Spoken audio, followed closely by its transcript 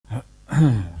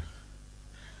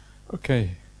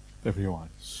Okay, everyone.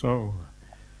 So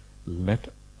let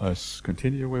us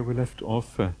continue where we left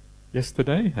off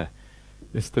yesterday.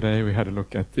 Yesterday we had a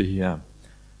look at the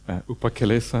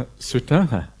Upakalesa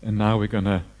Sutta, and now we're going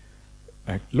to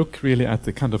look really at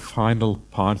the kind of final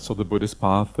parts of the Buddhist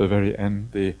path, the very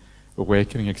end, the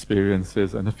awakening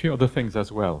experiences, and a few other things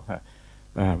as well.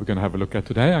 We're going to have a look at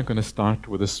today. I'm going to start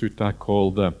with a sutta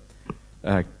called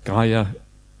Gaya,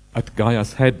 at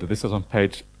Gaya's Head. This is on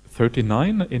page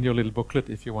 39 in your little booklet,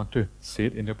 if you want to see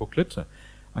it in your booklet.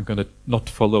 I'm going to not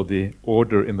follow the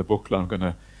order in the booklet. I'm going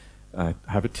to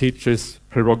have a teacher's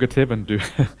prerogative and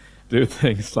do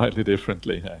things slightly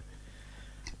differently.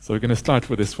 So we're going to start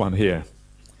with this one here.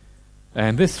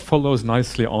 And this follows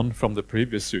nicely on from the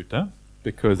previous sutta,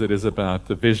 because it is about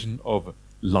the vision of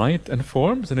light and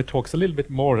forms, and it talks a little bit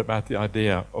more about the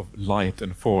idea of light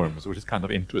and forms, which is kind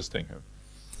of interesting.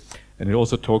 And it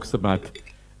also talks about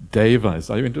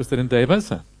devas. Are you interested in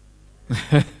devas?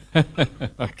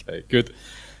 Okay, good.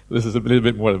 This is a little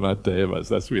bit more about devas.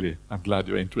 That's really, I'm glad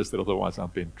you're interested, otherwise I'll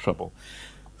be in trouble.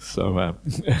 So,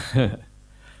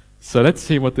 so let's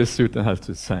see what this sutta has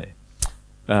to say.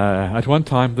 At one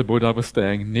time the Buddha was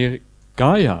staying near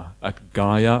Gaya, at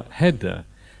Gaya Head.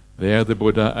 There the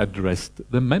Buddha addressed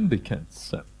the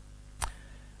mendicants.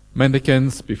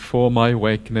 Mendicants, before my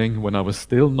awakening, when I was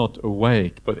still not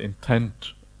awake, but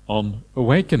intent on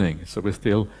awakening. So we're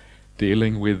still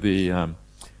dealing with the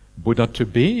Buddha to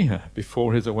be,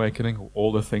 before his awakening,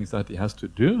 all the things that he has to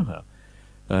do.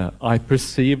 I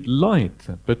perceived light,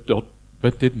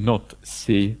 but did not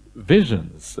see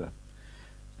visions.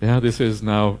 Yeah, this is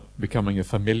now becoming a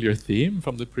familiar theme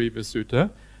from the previous sutta.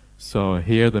 So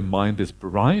here the mind is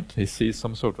bright, he sees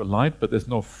some sort of light, but there's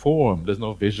no form, there's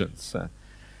no visions.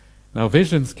 Now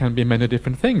visions can be many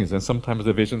different things, and sometimes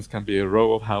the visions can be a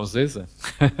row of houses,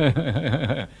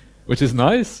 which is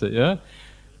nice, yeah.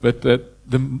 But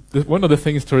one of the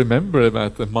things to remember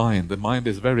about the mind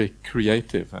is very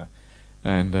creative.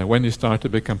 And when you start to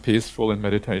become peaceful in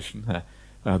meditation,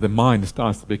 the mind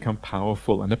starts to become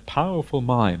powerful, and a powerful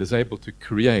mind is able to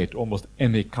create almost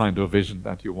any kind of vision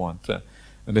that you want.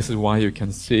 And this is why you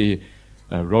can see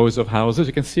rows of houses,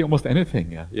 you can see almost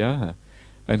anything, yeah.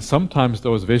 And sometimes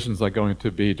those visions are going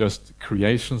to be just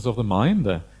creations of the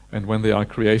mind, and when they are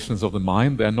creations of the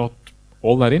mind, they're not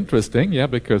all that interesting, yeah,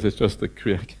 because it's just the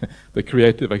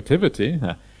creative activity.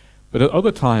 But at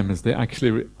other times, they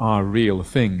actually are real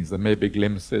things. There may be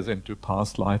glimpses into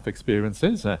past life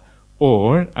experiences,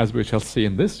 or, as we shall see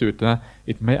in this sutta,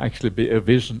 it may actually be a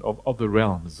vision of other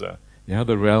realms. Yeah,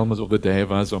 the realms of the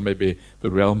devas, or maybe the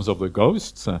realms of the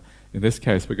ghosts. In this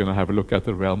case, we're going to have a look at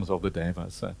the realms of the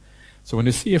devas. So when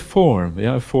you see a form,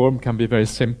 yeah, a form can be very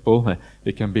simple.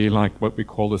 It can be like what we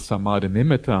call the samadhi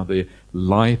nimitta, the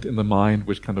light in the mind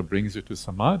which kind of brings you to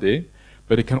samadhi.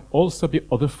 But it can also be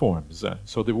other forms.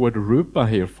 So the word rupa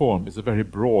here, form, is a very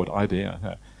broad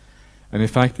idea. And in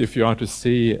fact, if you are to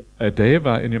see a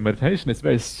deva in your meditation, it's a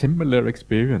very similar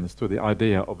experience to the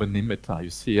idea of a nimitta. You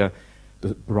see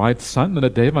the bright sun, and a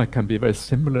deva can be a very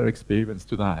similar experience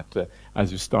to that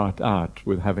as you start out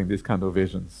with having these kind of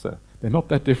visions. They're not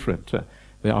that different.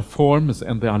 They are forms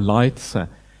and they are lights,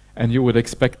 and you would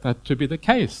expect that to be the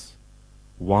case.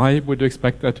 Why would you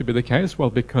expect that to be the case?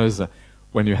 Well, because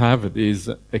when you have these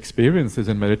experiences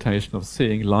in meditation of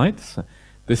seeing lights,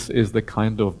 this is the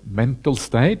kind of mental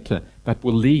state that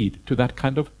will lead to that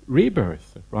kind of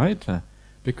rebirth, right?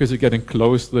 Because you're getting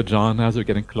close to the jhanas, you're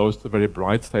getting close to very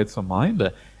bright states of mind,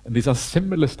 and these are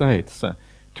similar states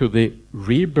to the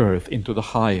rebirth into the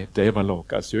high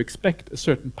devalokas. You expect a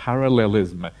certain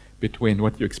parallelism between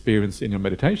what you experience in your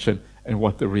meditation and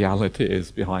what the reality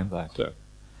is behind that.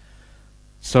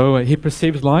 So he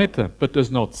perceives light, but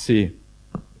does not see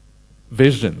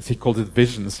visions. He calls it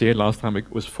visions here. Last time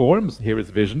it was forms, here it's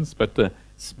visions, but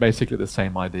it's basically the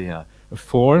same idea. A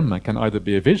form can either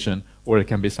be a vision, or it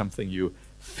can be something you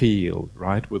feel,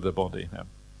 right, with the body.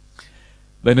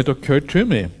 Then it occurred to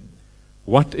me,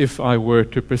 what if I were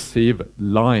to perceive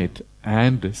light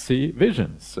and see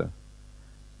visions?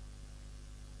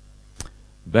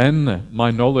 Then my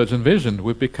knowledge and vision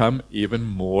would become even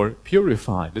more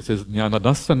purified. This is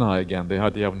jnanadasana again, the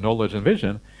idea of knowledge and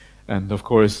vision. And of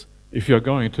course, if you're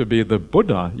going to be the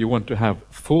Buddha, you want to have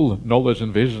full knowledge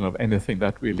and vision of anything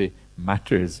that really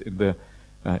matters in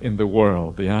the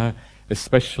world. Yeah?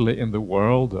 Especially in the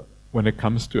world when it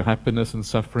comes to happiness and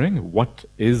suffering, what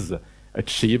is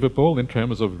achievable in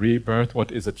terms of rebirth,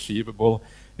 what is achievable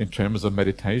in terms of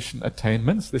meditation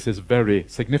attainments. This is very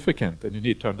significant, and you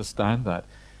need to understand that.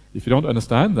 If you don't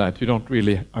understand that, you don't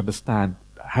really understand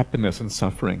happiness and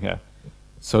suffering here.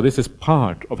 So this is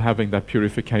part of having that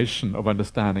purification of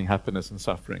understanding happiness and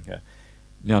suffering here.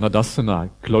 Jnana dasana,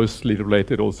 closely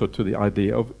related also to the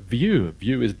idea of view.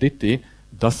 View is ditti,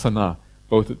 dasana.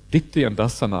 Both ditti and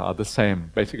dasana are the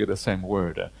same, basically the same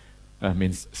word.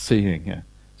 Means seeing.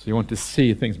 So you want to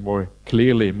see things more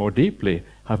clearly, more deeply,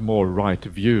 have more right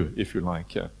view, if you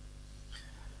like.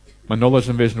 My knowledge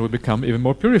and vision will become even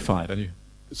more purified.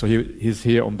 So he's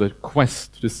here on the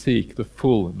quest to seek the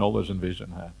full knowledge and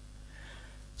vision.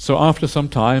 So after some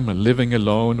time, living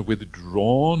alone,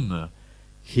 withdrawn,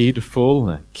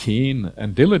 heedful, keen,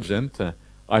 and diligent,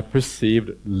 I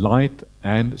perceived light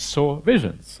and saw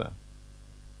visions.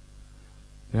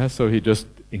 So he just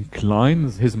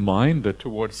inclines his mind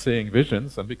towards seeing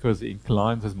visions, and because he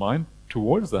inclines his mind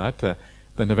towards that,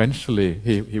 then eventually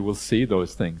he will see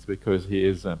those things, because he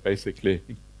is basically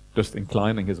just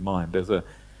inclining his mind. There's a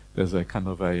kind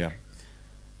of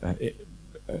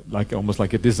almost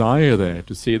like a desire there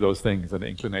to see those things, and the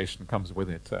inclination comes with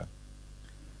it.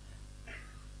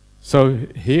 So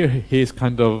here he's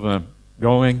kind of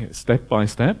going step by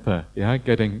step,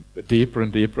 getting deeper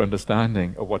and deeper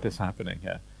understanding of what is happening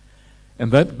here.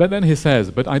 But then he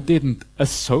says, but I didn't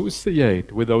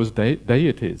associate with those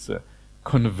deities,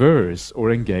 converse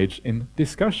or engage in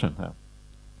discussion.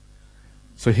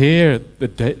 So here,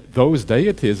 those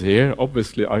deities here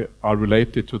obviously are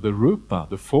related to the rupa,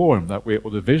 the form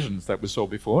or the visions that we saw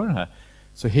before.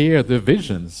 So here the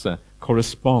visions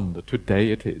correspond to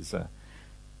deities.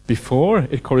 Before,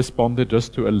 it corresponded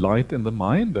just to a light in the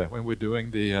mind when we're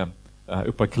doing the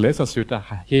Upakalesa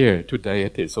Sutta, here to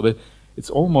deities. So that it's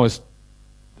almost,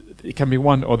 it can be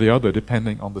one or the other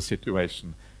depending on the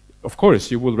situation. Of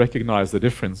course, you will recognize the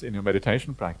difference in your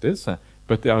meditation practice,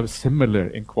 but they are similar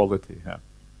in quality.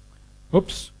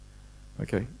 Oops.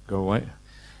 Okay, go away.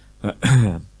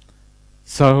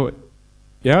 So,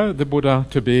 the Buddha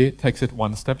takes it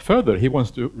one step further. He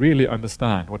wants to really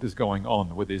understand what is going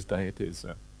on with these deities.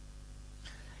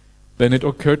 Then it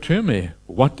occurred to me,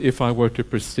 what if I were to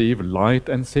perceive light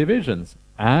and see visions,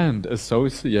 and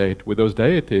associate with those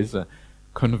deities,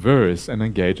 converse and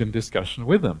engage in discussion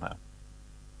with them?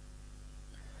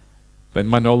 Then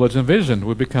my knowledge and vision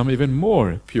would become even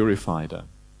more purified.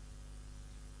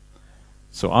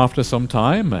 So after some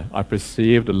time, I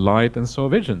perceived light and saw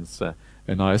visions,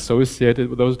 and I associated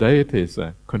with those deities,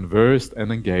 conversed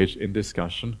and engaged in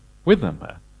discussion with them.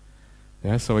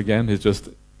 So again, he's just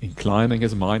inclining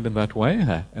his mind in that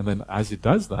way, and then as he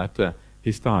does that,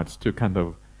 he starts to kind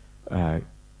of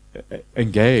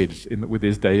engage with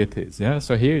these deities.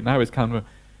 So here now it's kind of,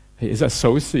 he's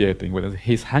associating with it,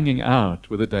 he's hanging out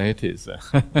with the deities.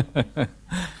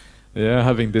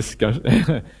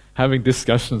 Having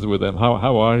discussions with them.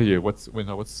 How are you? What's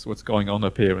going on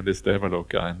up here in this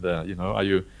Devaloka? And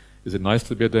is it nice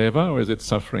to be a deva, or is it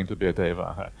suffering to be a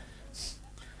deva?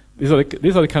 These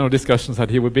are the kind of discussions that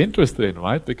he would be interested in,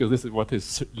 right? Because this is what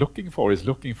he's looking for. He's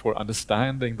looking for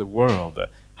understanding the world,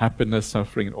 happiness,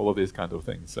 suffering, and all of these kind of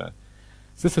things. So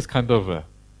this is kind of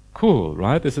cool,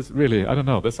 right? This is really, I don't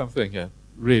know, there's something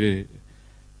really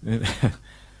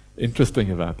interesting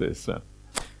about this.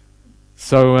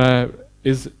 So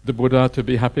is the Buddha to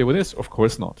be happy with this? Of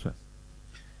course not.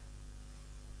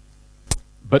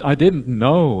 But I didn't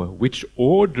know which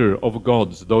order of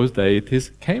gods those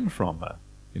deities came from.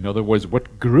 In other words,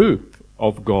 what group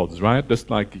of gods, right? Just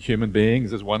like human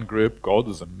beings is one group,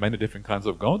 gods, and many different kinds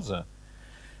of gods.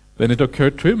 Then it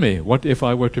occurred to me, what if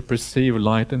I were to perceive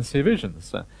light and see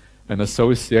visions, and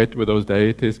associate with those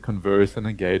deities, converse and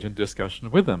engage in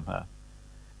discussion with them,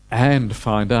 and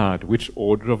find out which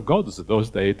order of gods those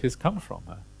deities come from?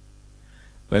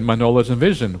 Then my knowledge and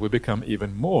vision would become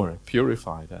even more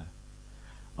purified.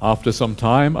 After some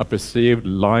time, I perceived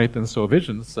light and saw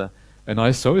visions, and I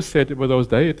associated with those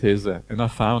deities, and I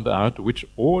found out which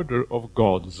order of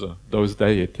gods those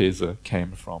deities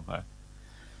came from.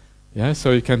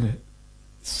 So you can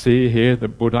see here the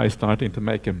Buddha is starting to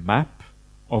make a map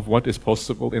of what is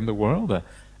possible in the world,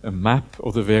 a map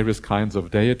of the various kinds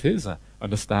of deities,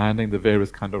 understanding the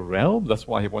various kind of realms. That's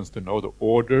why he wants to know the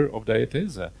order of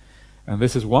deities. And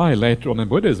this is why later on in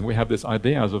Buddhism we have this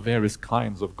idea of various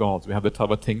kinds of gods. We have the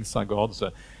Tavatimsa gods,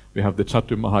 we have the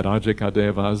Chaturmaharajika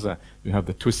devas, we have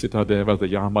the Tusita devas, the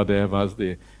Yama devas,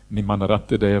 the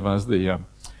Nimanarati devas, the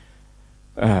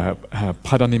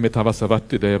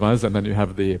Padanimittavasavatti devas, and then you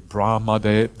have the Brahma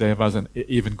devas, and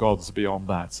even gods beyond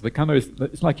that. So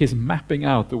it's like he's mapping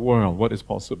out the world, what is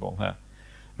possible.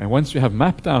 And once you have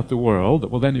mapped out the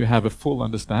world, well, then you have a full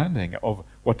understanding of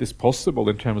what is possible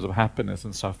in terms of happiness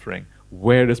and suffering,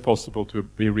 where it is possible to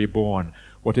be reborn,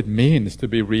 what it means to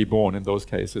be reborn in those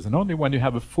cases. And only when you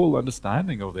have a full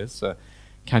understanding of this,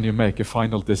 can you make a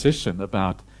final decision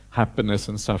about happiness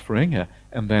and suffering,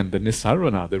 and then the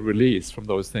nisarana, the release from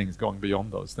those things, going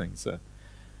beyond those things.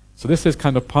 So this is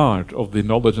kind of part of the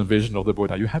knowledge and vision of the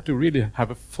Buddha. You have to really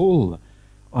have a full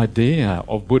idea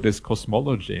of Buddhist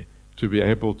cosmology to be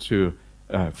able to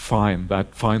find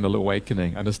that final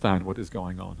awakening, understand what is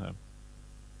going on here.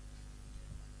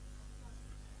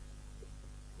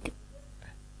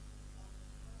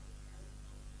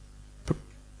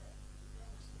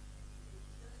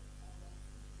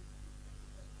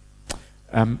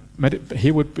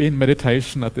 He would be in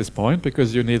meditation at this point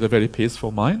because you need a very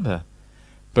peaceful mind.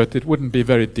 But it wouldn't be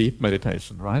very deep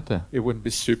meditation, right? It wouldn't be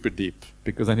super deep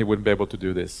because then he wouldn't be able to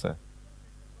do this.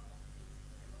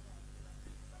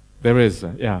 There is,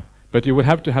 yeah. But you would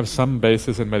have to have some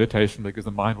basis in meditation because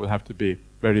the mind would have to be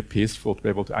very peaceful to be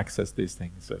able to access these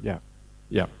things. Yeah.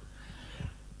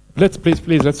 Let's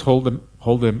let's hold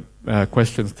the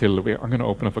questions till I'm going to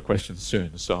open up for questions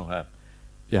soon. So,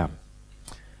 yeah.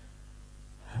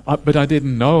 But I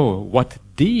didn't know what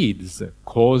deeds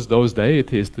caused those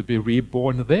deities to be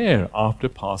reborn there after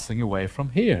passing away from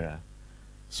here.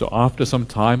 So after some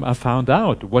time I found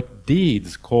out what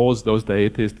deeds caused those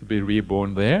deities to be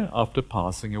reborn there after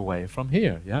passing away from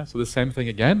here. Yeah. So the same thing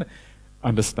again,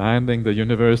 understanding the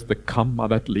universe, the karma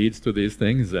that leads to these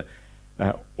things.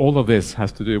 All of this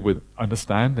has to do with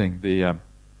understanding the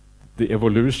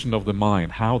evolution of the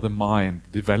mind, how the mind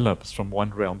develops from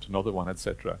one realm to another one,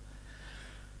 etc.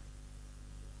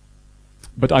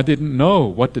 But I didn't know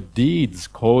what the deeds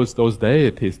caused those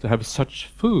deities to have such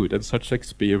food and such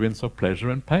experience of pleasure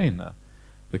and pain.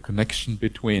 The connection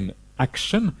between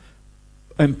action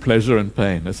and pleasure and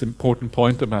pain. That's an important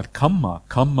point about karma.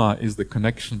 Karma is the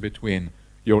connection between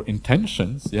your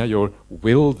intentions, your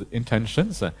willed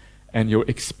intentions, and your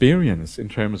experience in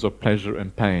terms of pleasure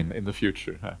and pain in the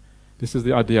future. This is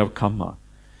the idea of karma.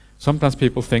 Sometimes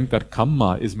people think that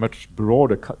karma is much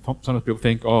broader. Sometimes people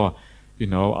think,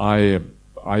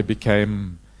 I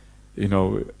became,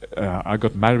 I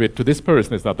got married to this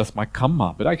person, that's my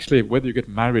karma. But actually, whether you get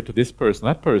married to this person,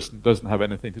 that person doesn't have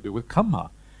anything to do with karma.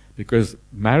 Because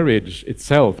marriage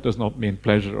itself does not mean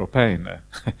pleasure or pain.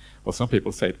 Well, some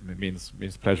people say it means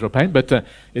pleasure or pain, but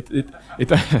it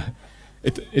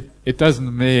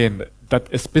doesn't mean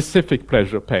that a specific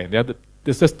pleasure or pain.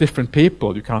 There's just different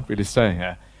people, you can't really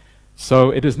say.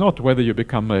 So it is not whether you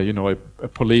become a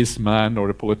policeman or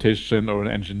a politician or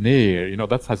an engineer.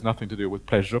 That has nothing to do with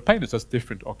pleasure or pain. It's just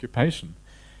different occupation.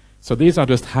 So these are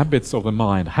just habits of the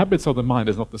mind. Habits of the mind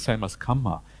is not the same as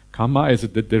karma. Karma is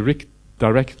the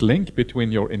direct link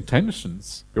between your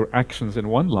intentions, your actions in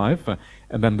one life,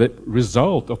 and then the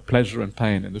result of pleasure and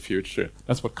pain in the future.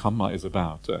 That's what karma is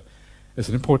about. There's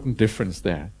an important difference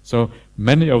there. So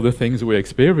many of the things we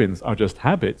experience are just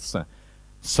habits.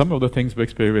 Some of the things we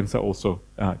experience are also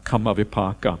karma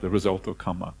vipaka, the result of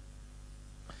karma.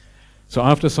 So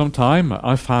after some time,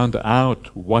 I found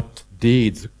out what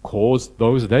deeds caused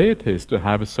those deities to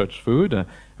have such food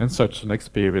and such an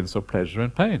experience of pleasure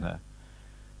and pain.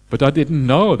 But I didn't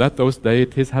know that those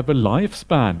deities have a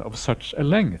lifespan of such a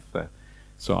length.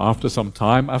 So after some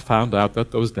time, I found out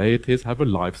that those deities have a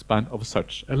lifespan of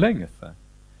such a length.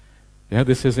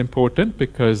 This is important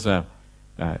because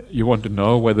you want to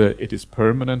know whether it is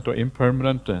permanent or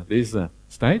impermanent, these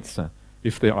states.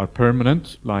 If they are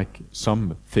permanent, like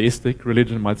some theistic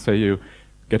religion might say you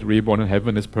get reborn in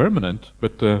heaven is permanent,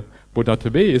 but Buddha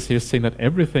to be is here saying that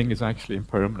everything is actually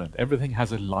impermanent. Everything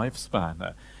has a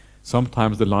lifespan.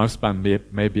 Sometimes the lifespan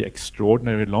may be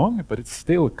extraordinarily long, but it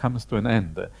still comes to an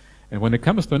end. And when it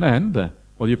comes to an end,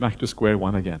 well, you're back to square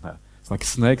one again. It's like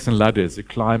snakes and ladders. You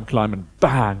climb, and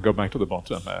bang, go back to the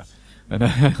bottom.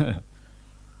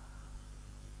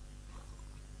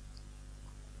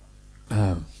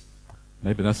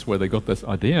 Maybe that's where they got this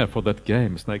idea for that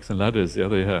game, Snakes and Ladders.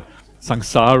 The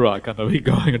samsara kind of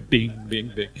going ding,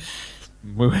 ding, ding.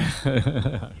 What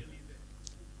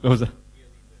was that?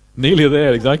 Nearly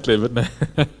there, exactly. But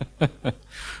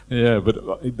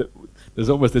but there's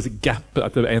always this gap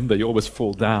at the end that you always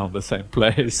fall down the same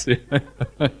place.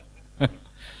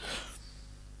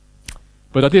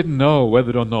 But I didn't know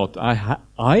whether or not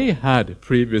I had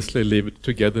previously lived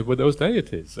together with those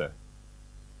deities.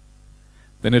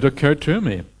 Then it occurred to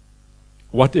me,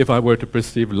 what if I were to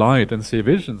perceive light and see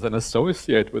visions and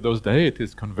associate with those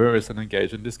deities, converse and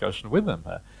engage in discussion with them,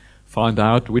 find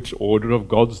out which order of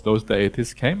gods those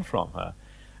deities came from,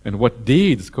 and what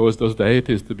deeds caused those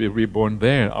deities to be reborn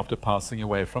there after passing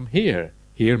away from here.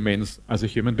 Here means as a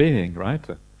human being, right?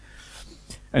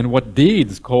 And what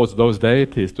deeds caused those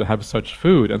deities to have such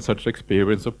food and such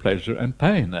experience of pleasure and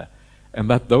pain, and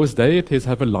that those deities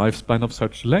have a lifespan of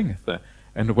such length.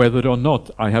 and whether or not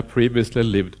I have previously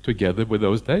lived together with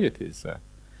those deities. And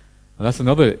that's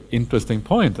another interesting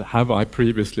point. Have I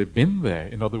previously been there?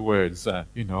 In other words,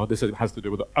 this has to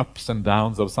do with the ups and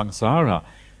downs of samsara.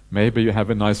 Maybe you have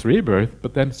a nice rebirth,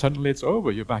 but then suddenly it's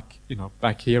over. You're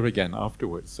back here again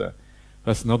afterwards.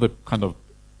 That's another kind of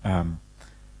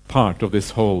part of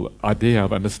this whole idea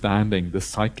of understanding the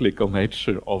cyclical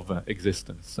nature of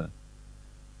existence.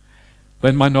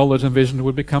 Then my knowledge and vision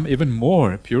will become even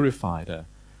more purified.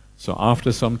 So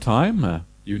after some time,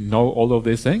 you know all of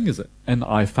these things, and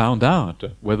I found out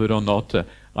whether or not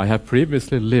I have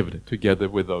previously lived together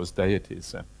with those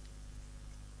deities.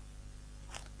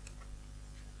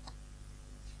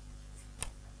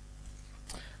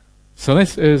 So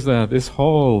this is this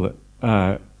whole,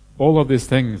 all of these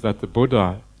things that the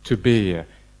Buddha to be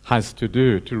has to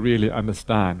do to really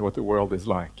understand what the world is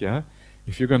like. Yeah,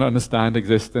 if you're going to understand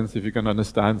existence, if you're going to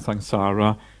understand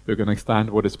samsara, you're going to understand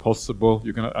what is possible,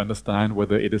 you're going to understand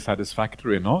whether it is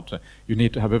satisfactory or not, you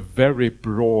need to have a very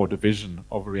broad vision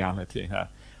of reality.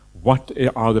 What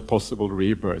are the possible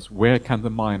rebirths? Where can the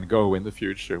mind go in the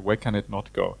future? Where can it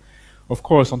not go? Of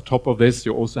course, on top of this,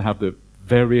 you also have the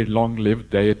very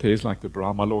long-lived deities like the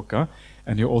Brahmaloka,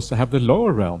 and you also have the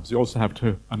lower realms. You also have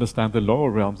to understand the lower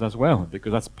realms as well,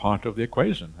 because that's part of the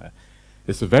equation.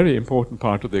 It's a very important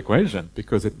part of the equation,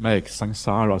 because it makes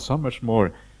samsara so much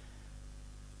more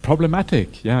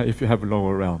problematic, if you have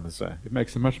lower realms. It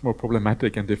makes it much more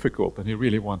problematic and difficult, and you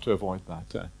really want to avoid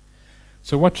that.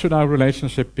 So what should our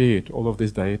relationship be to all of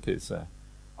these deities?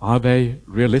 Are they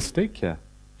realistic?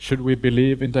 Should we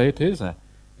believe in deities?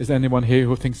 Is there anyone here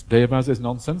who thinks devas is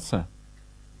nonsense?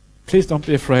 Please don't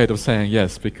be afraid of saying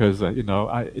yes, because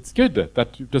it's good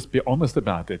that you just be honest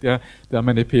about it. Yeah, there are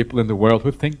many people in the world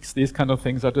who think these kind of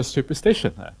things are just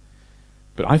superstition.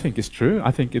 But I think it's true. I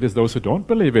think it is those who don't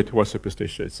believe it who are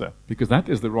superstitious, because that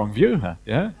is the wrong view.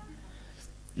 Yeah,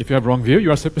 if you have wrong view, you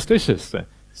are superstitious.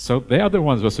 So they are the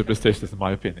ones who are superstitious, in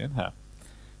my opinion.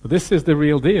 But this is the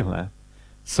real deal.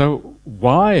 So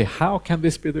how can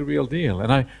this be the real deal?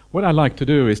 And what I like to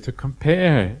do is to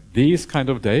compare these kind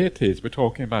of deities we're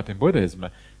talking about in Buddhism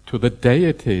to the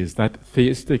deities that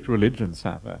theistic religions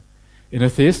have. In a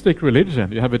theistic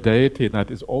religion, you have a deity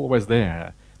that is always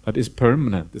there, that is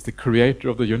permanent, is the creator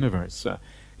of the universe.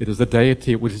 It is a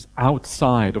deity which is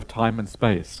outside of time and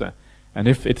space. And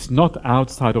if it's not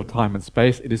outside of time and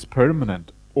space, it is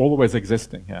permanent, always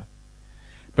existing here.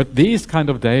 But these kind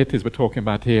of deities we're talking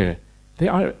about here, they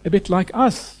are a bit like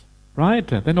us, right?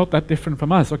 They're not that different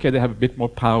from us. Okay, they have a bit more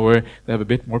power, they have a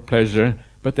bit more pleasure,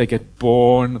 but they get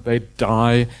born, they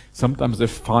die. Sometimes they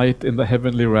fight in the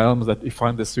heavenly realms, that you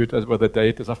find the sutras where the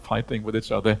deities are fighting with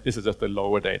each other. This is just the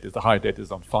lower deities. The higher deities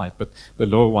don't fight, but the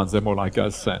lower ones, they're more like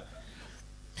us.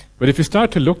 But if you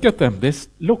start to look at them, they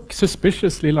look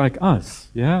suspiciously like us.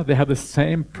 Yeah, they have the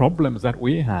same problems that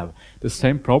we have, the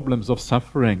same problems of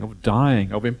suffering, of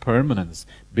dying, of impermanence,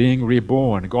 being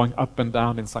reborn, going up and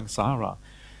down in samsara.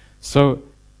 So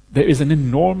there is an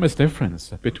enormous difference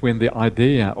between the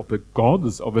idea of the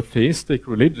gods of a theistic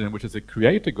religion, which is a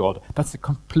creator god. That's a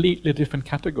completely different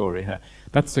category here.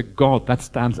 That's a god that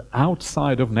stands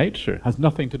outside of nature, has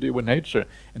nothing to do with nature.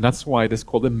 And that's why it is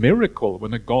called a miracle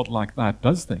when a god like that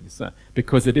does things,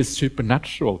 because it is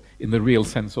supernatural in the real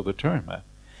sense of the term.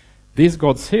 These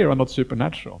gods here are not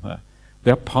supernatural.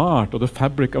 They are part of the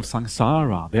fabric of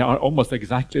samsara. They are almost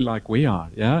exactly like we are.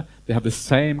 Yeah, they have the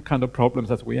same kind of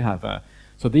problems as we have.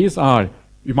 So these are,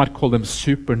 you might call them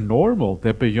supernormal.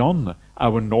 They're beyond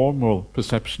our normal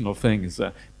perception of things,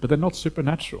 but they're not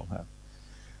supernatural.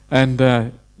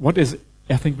 And what is,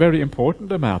 I think, very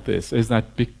important about this is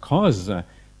that because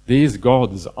these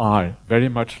gods are very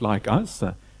much like us,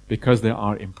 because they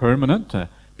are impermanent,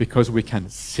 because we can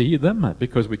see them,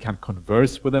 because we can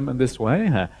converse with them in this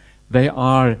way, they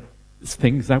are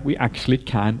things that we actually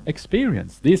can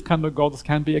experience. These kind of gods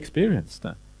can be experienced,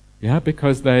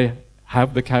 because they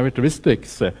have the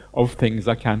characteristics of things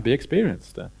that can be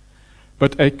experienced.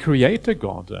 But a creator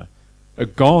god, a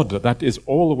god that is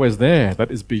always there, that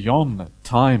is beyond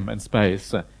time and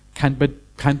space, can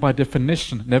by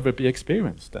definition never be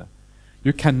experienced.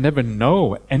 You can never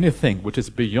know anything which is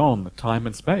beyond time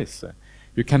and space.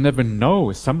 You can never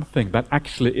know something that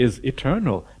actually is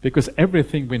eternal, because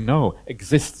everything we know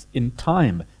exists in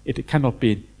time. It cannot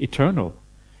be eternal.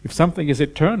 If something is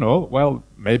eternal, well,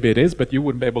 maybe it is, but you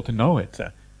wouldn't be able to know it,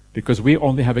 because we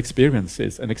only have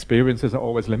experiences, and experiences are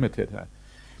always limited.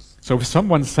 So if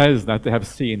someone says that they have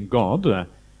seen God,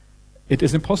 it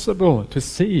is impossible to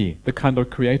see the kind of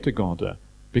creator God,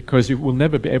 because you will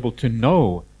never be able to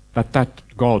know that that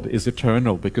God is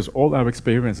eternal, because all our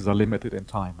experiences are limited in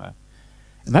time.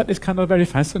 And that is kind of very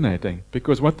fascinating,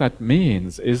 because what that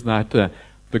means is that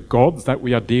the gods that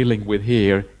we are dealing with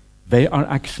here, they are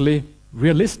actually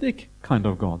realistic kind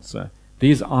of gods.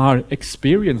 These are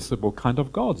experienceable kind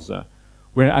of gods.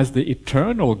 Whereas the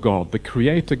eternal God, the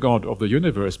creator God of the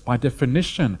universe, by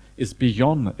definition is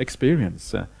beyond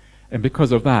experience. And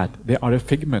because of that, they are a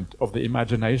figment of the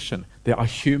imagination. They are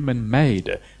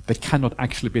human-made. They cannot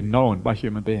actually be known by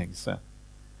human beings. And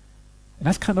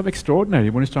that's kind of extraordinary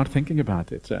when you start thinking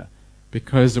about it.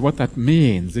 Because what that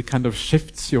means, it kind of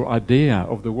shifts your idea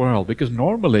of the world. Because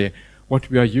normally, what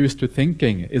we are used to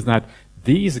thinking is that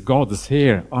these gods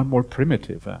here are more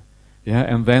primitive.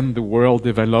 And then the world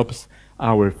develops,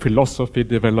 our philosophy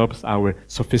develops, our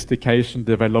sophistication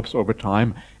develops over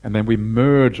time, and then we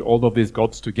merge all of these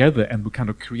gods together and we kind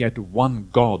of create one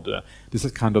God. This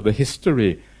is kind of the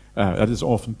history that is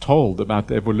often told about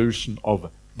the evolution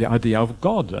of the idea of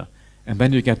God. And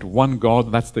then you get one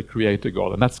God, that's the creator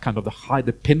God, and that's kind of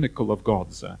the pinnacle of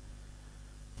gods.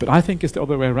 But I think it's the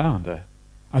other way around.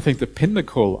 I think the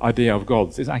pinnacle idea of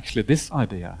gods is actually this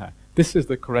idea. This is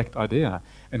the correct idea.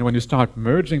 And when you start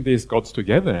merging these gods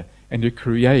together and you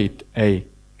create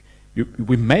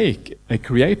we make a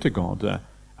creator God,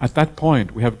 at that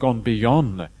point we have gone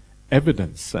beyond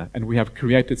evidence and we have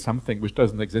created something which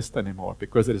doesn't exist anymore,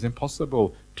 because it is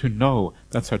impossible to know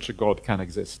that such a God can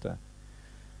exist.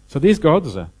 So these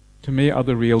gods, to me, are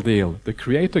the real deal. The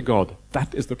creator God,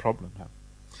 that is the problem.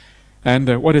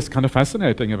 And what is kind of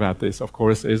fascinating about this, of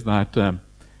course, is that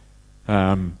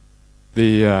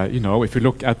if you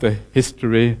look at the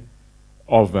history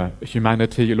of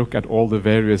humanity, you look at all the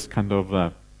various kind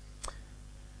of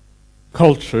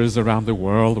cultures around the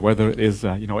world, whether it is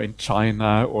in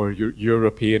China or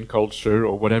European culture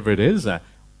or whatever it is,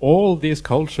 all these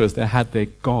cultures, they had their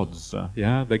gods. You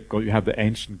have the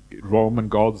ancient Roman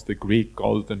gods, the Greek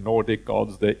gods, the Nordic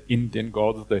gods, the Indian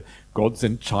gods, the gods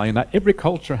in China. Every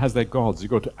culture has their gods. You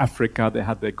go to Africa, they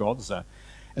had their gods.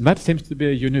 And that seems to be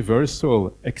a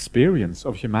universal experience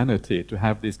of humanity, to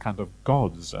have these kind of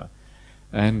gods.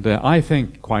 And I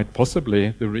think quite possibly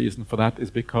the reason for that is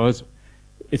because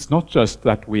it's not just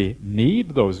that we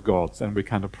need those gods and we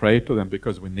kind of pray to them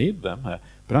because we need them,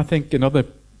 but I think another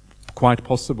quite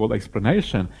possible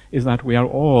explanation is that we are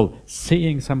all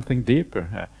seeing something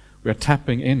deeper. We are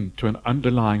tapping into an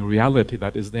underlying reality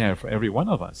that is there for every one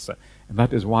of us. And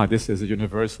that is why this is a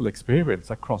universal experience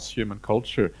across human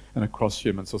culture and across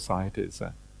human societies.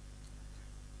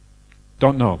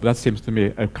 Don't know, but that seems to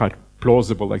me a quite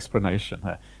plausible explanation,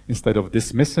 instead of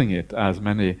dismissing it as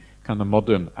many kind of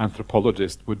modern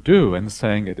anthropologists would do and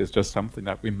saying it is just something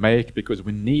that we make because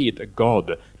we need a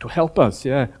God to help us.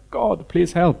 God,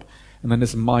 please help. And then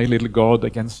it's my little God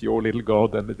against your little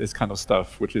God and this kind of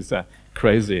stuff, which is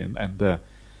crazy. And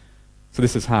so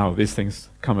this is how these things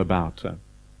come about.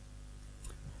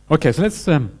 Okay, so let's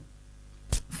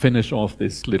finish off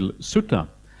this little sutta.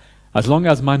 As long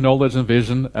as my knowledge and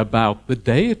vision about the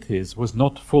deities was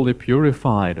not fully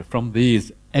purified from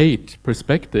these 8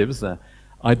 perspectives,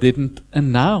 I didn't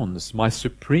announce my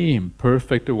supreme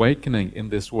perfect awakening in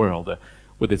this world,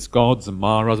 with its gods,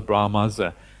 Maras, Brahmas,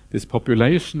 this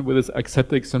population with its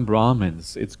ascetics and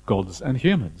Brahmins, its gods and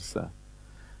humans.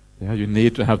 You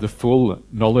need to have the full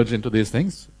knowledge into these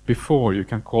things before you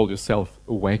can call yourself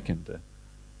awakened.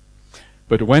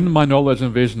 But when my knowledge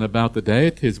and vision about the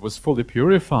deities was fully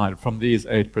purified from these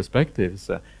 8 perspectives,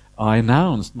 I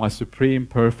announced my supreme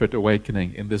perfect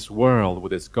awakening in this world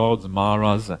with its gods,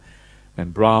 Maras,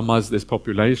 and Brahmas, this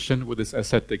population with its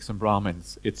ascetics and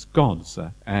Brahmins, its gods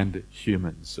and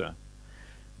humans.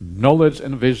 Knowledge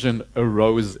and vision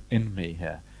arose in me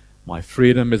here. My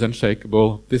freedom is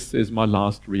unshakable. This is my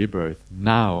last rebirth.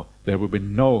 Now there will be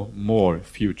no more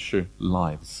future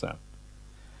lives.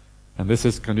 And this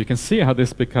is, you can see how this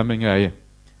is becoming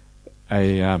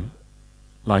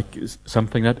like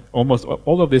something that almost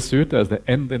all of these suttas, they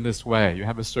end in this way. You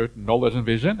have a certain knowledge and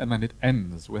vision, and then it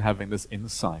ends with having this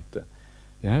insight.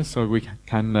 So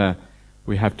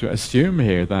we have to assume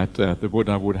here that the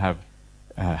Buddha would have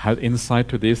had insight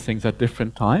to these things at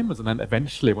different times, and then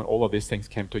eventually, when all of these things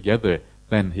came together,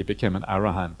 then he became an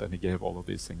arahant and he gave all of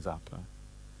these things up.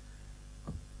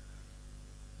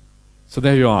 So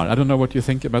there you are. I don't know what you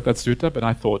think about that sutta, but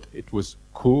I thought it was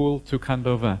cool to kind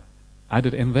of add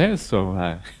it in there.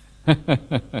 So,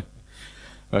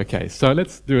 okay, so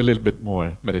let's do a little bit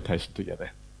more meditation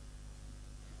together.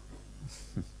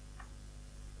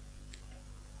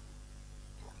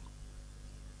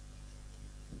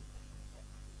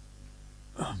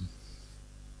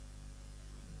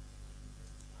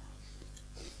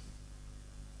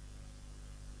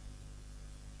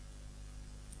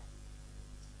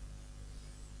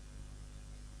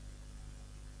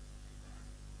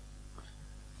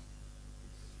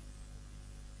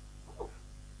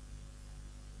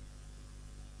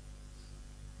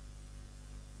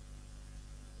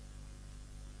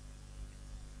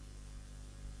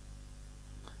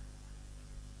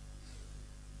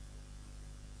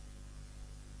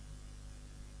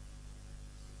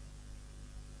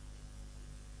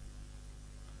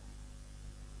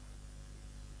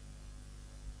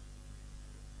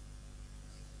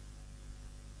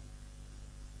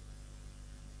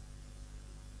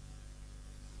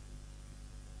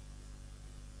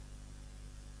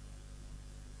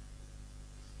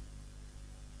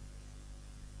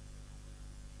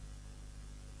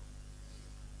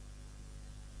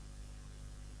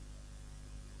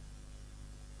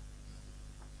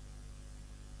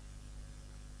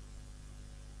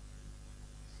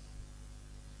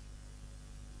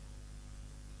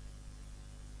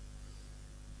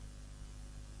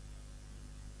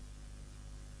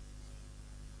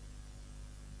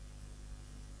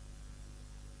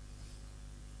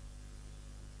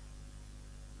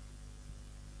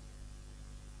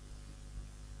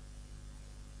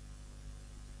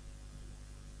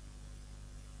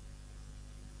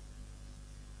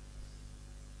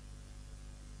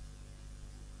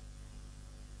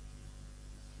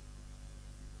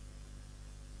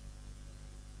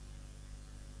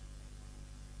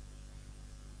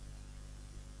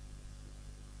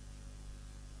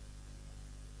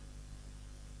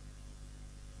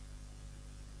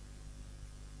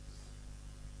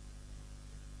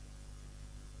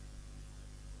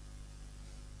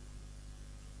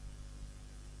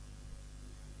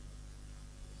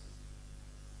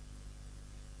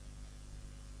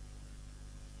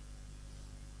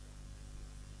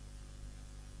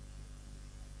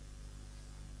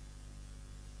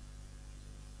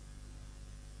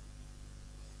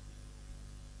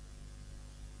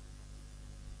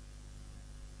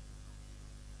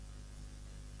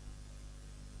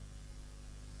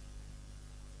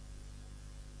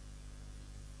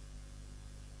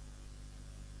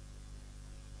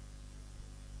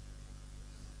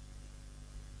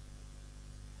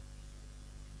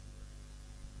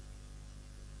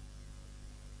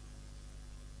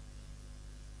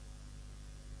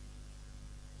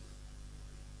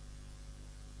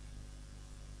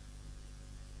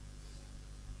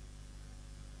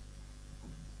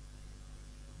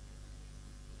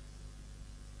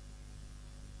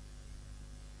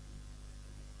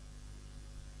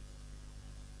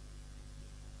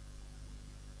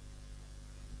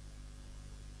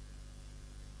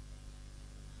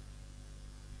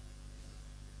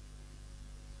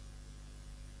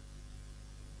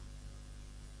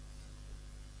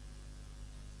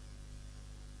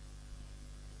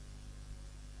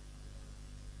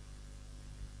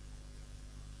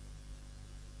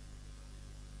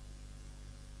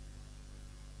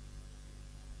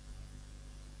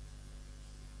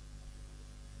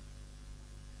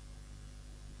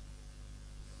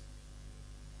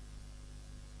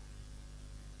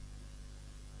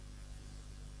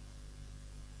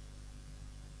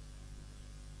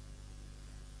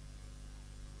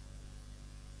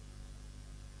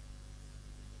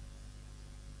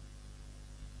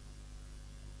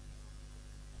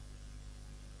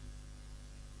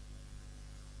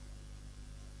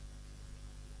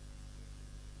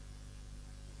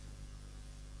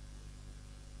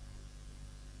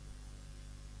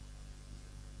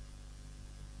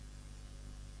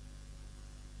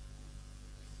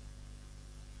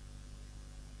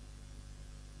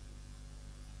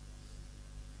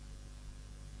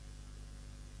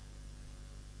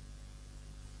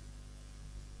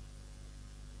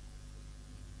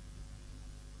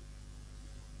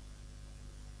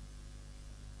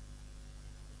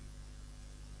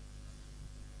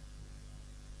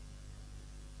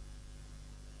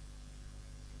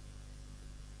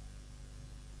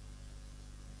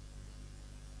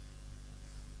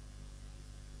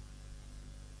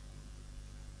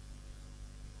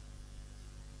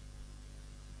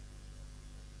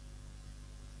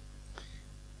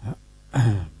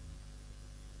 Okay,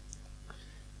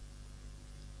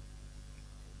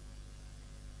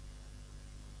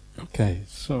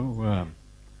 so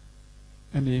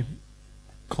any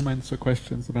comments or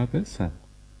questions about this?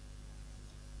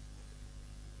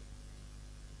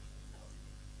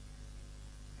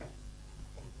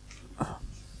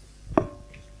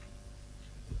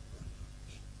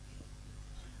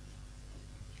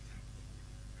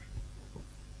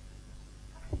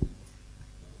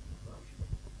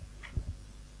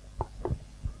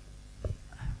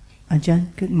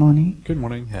 Ajahn, good morning. Good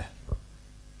morning. Yeah.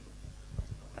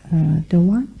 The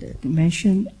one that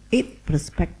mentioned 8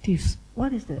 perspectives.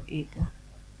 What is the 8?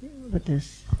 What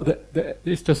is?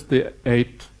 It's just the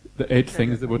eight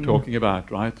things that we're talking about,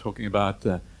 right? Talking about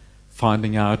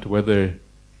finding out whether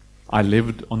I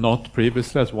lived or not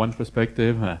previously as one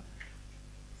perspective,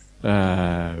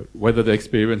 whether they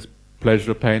experienced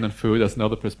pleasure, pain, and food as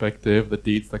another perspective, the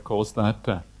deeds that caused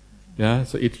that. Yeah,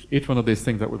 so each one of these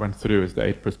things that we went through is the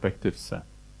 8 perspectives.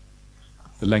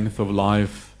 The length of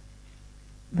life.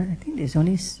 But I think there's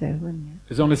only 7. Yeah?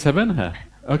 There's only 7?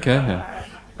 Okay. Yeah.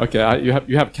 Okay,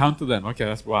 you have counted them. Okay,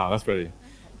 that's very,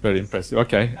 very impressive.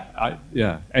 Okay,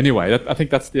 Anyway, I think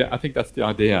that's the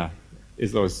idea.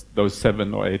 Is those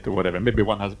 7 or 8 or whatever? Maybe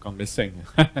one has gone missing.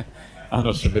 I'm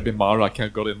not sure. Maybe Mara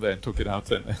got in there and took it out.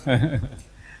 Then.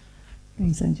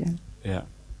 Thanks, Ajahn. Yeah.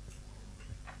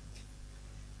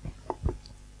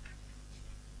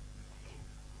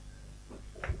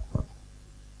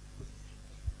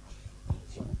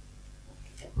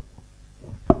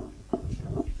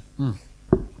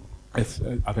 It's,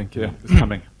 I think, it's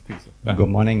coming. I think so. Good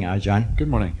morning, Ajahn. Good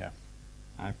morning. Yeah.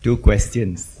 I have 2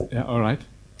 questions. Yeah. All right.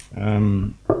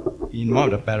 In one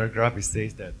of the paragraphs, it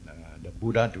says that the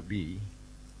Buddha to be,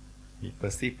 he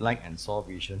perceived light and saw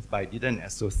visions, but he didn't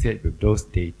associate with those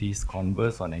deities,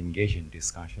 converse, or engage in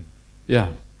discussion. Yeah.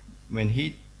 When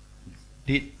he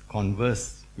did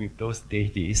converse with those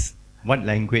deities, what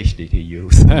language did he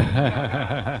use?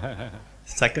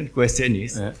 Second question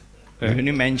is, when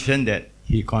you mentioned that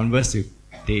he conversed with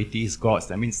deities, gods,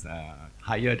 that means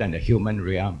higher than the human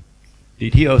realm.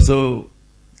 Did he also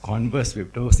converse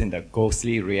with those in the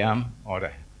ghostly realm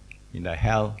or in the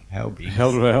hell beings?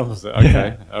 Hell realms.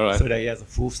 Okay. All right. So that he has a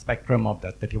full spectrum of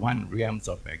the 31 realms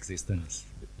of existence.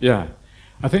 Yeah,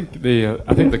 I think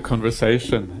the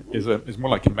conversation is more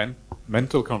like a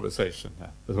mental conversation.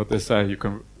 That's what they say. You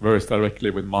converse directly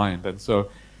with mind, and so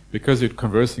because you're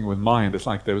conversing with mind, it's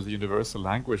like there was a universal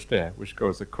language there, which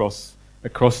goes across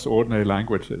ordinary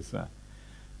languages.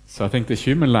 So I think the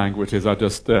human languages are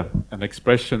just an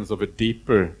expressions of a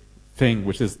deeper thing,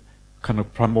 which is kind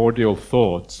of primordial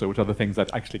thoughts, so which are the things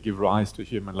that actually give rise to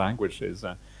human languages.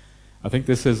 I think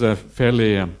this is a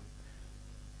fairly, I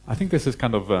think this is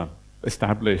kind of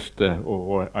established,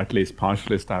 or at least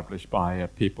partially established by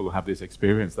people who have this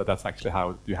experience, that's actually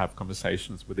how you have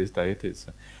conversations with these deities.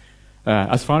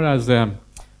 As far as the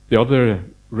other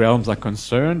realms are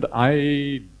concerned,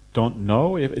 I don't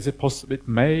know. It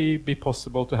may be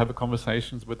possible to have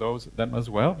conversations with them as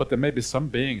well, but there may be some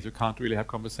beings you can't really have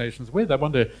conversations with. I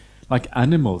wonder, like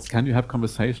animals, can you have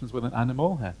conversations with an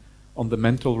animal on the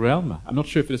mental realm? I'm not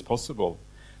sure if it is possible.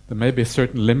 There may be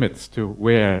certain limits to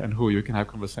where and who you can have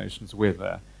conversations with.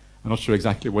 I'm not sure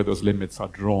exactly where those limits are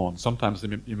drawn. Sometimes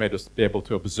you may just be able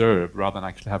to observe rather than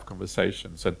actually have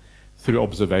conversations, and through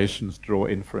observations draw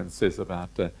inferences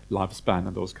about lifespan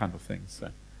and those kind of things.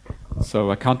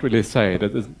 So I can't really say.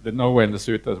 There's nowhere in the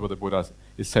sutras where the Buddha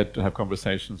is said to have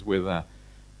conversations with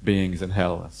beings in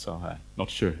hell. So not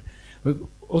sure. But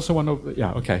also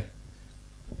okay.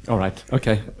 All right.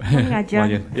 Okay.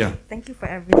 Ajahn. Yeah. Thank you for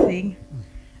everything.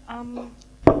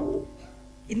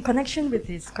 In connection with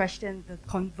this question, the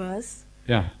converse.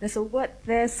 Yeah. There's a word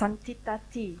there,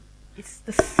 santitati. It's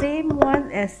the same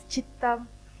one as Chittam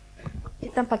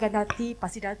pagadati,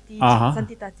 pasidati,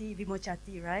 santitati,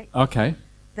 vimochati, right? Okay.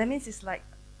 That means it's like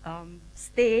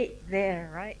stay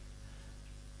there, right?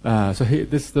 So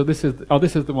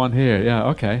this is the one here. Yeah.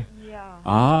 Okay.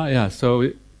 Yeah. Yeah.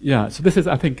 So this is,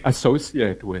 I think,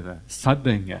 associated with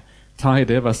sadding, tai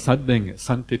deva sadding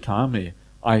santitami.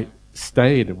 I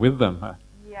stayed with them.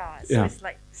 So it's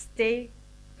like stay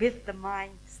with the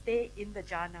mind, stay in the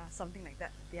jhana, something like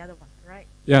that. The other one, right?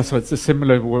 Yeah. So it's a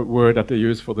similar word that they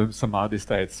use for the samadhi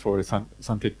states, for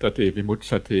santitati,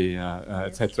 vimucchati,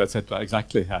 etc., etc.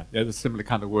 Exactly. Yeah, it's a similar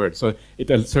kind of word. So it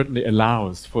certainly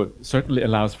allows for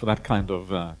that kind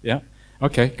of.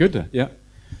 Okay. Good. Yeah.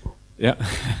 Yeah.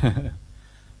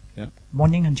 Yeah.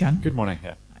 Morning, Ajahn. Good morning.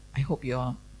 Yeah. I hope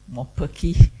you're more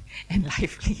perky and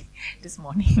lively this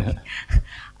morning. Yeah.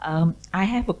 I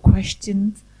have a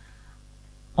question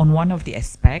on one of the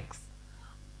aspects.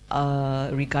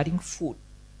 regarding food.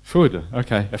 Food,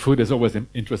 okay. Food is always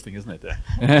interesting, isn't it?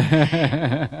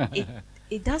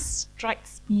 It does strike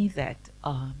me that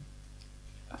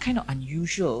kind of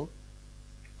unusual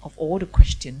of all the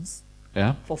questions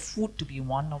for food to be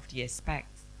one of the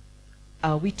aspects,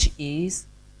 which is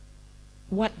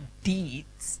what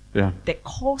deeds that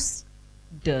cause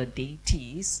the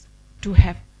deities to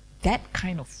have that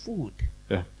kind of food.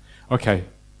 Yeah. Okay.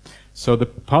 So the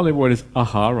Pali word is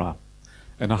ahara,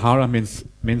 and ahara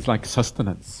means like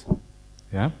sustenance.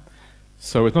 Yeah.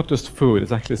 So it's not just food;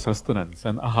 it's actually sustenance.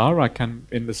 And ahara can,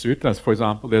 in the sutras, for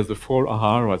example, there's the 4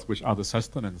 aharas, which are the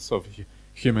sustenance of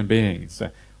human beings.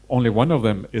 Only one of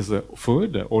them is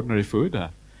food, ordinary food.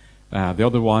 The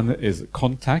other one is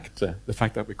contact, the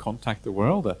fact that we contact the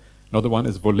world. Another one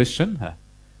is volition,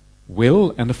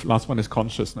 will, and the last one is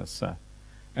consciousness.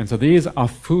 And so these are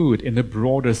food in a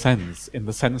broader sense, in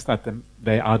the sense that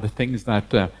they are the things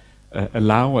that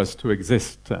allow us to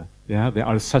exist. They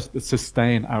are such that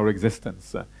sustain our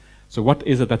existence. So what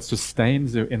is it that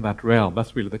sustains you in that realm?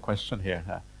 That's really the question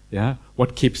here.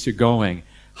 What keeps you going?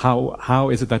 How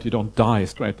is it that you don't die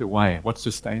straight away? What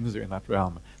sustains you in that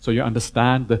realm? So you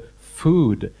understand the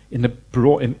food in the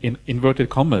in inverted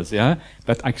commas,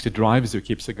 that actually drives you,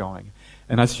 keeps you going.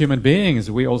 And as human beings,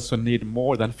 we also need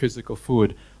more than physical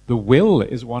food. The will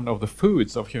is one of the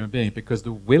foods of human beings, because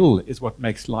the will is what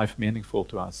makes life meaningful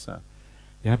to us.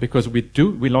 Because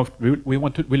we love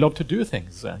to do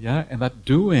things. And that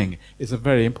doing is a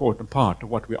very important part of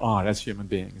what we are as human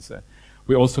beings.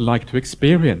 We also like to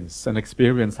experience, and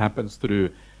experience happens through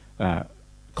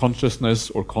consciousness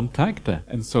or contact,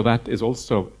 and so that is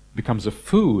also becomes a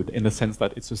food in the sense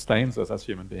that it sustains us as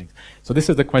human beings. So this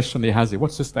is the question he has here: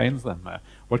 what sustains them?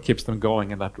 What keeps them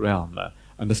going in that realm?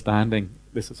 Understanding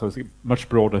this is so it's a much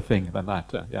broader thing than that.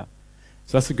 So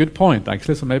that's a good point,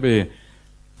 actually. So maybe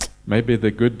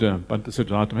the good Bhante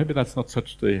Sujato, maybe that's not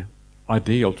such the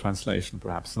ideal translation,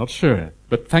 perhaps. Not sure,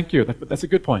 but thank you. That's a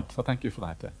good point. So thank you for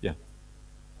that. Yeah.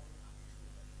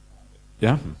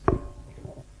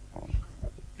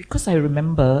 Because I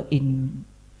remember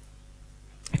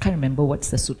I can't remember what's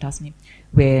the sutta's name,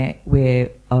 where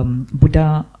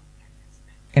Buddha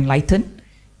enlightened,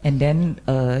 and then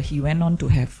he went on to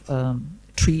have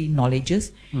 3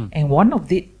 knowledges, and one of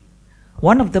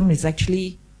them is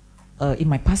actually in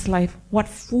my past life, what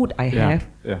food I have,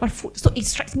 what food. So it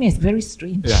strikes me as very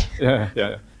strange.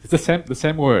 Yeah. It's the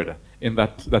same word in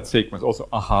that sequence. Also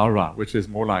ahara, which is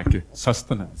more like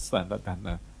sustenance than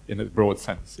in a broad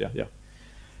sense.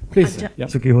 Please.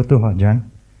 Sukihoto Ajahn,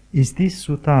 is this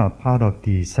sutta part of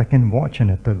the second watch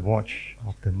and the third watch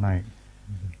of the night?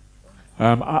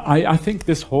 I think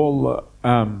this whole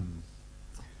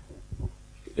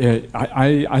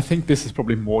I think this is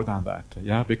probably more than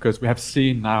that, because we have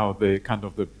seen now the kind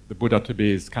of the Buddha to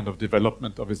be his kind of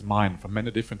development of his mind from many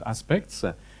different aspects,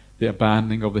 the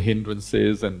abandoning of the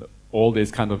hindrances and all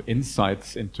these kind of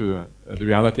insights into the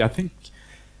reality. I think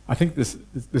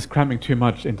this cramming too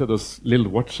much into those little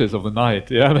watches of the night,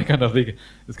 they're kind of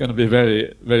it's going to be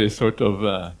very, very sort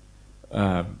of.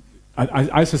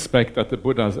 I suspect that the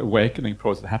Buddha's awakening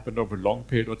process happened over a long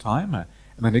period of time, and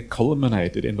then it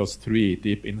culminated in those 3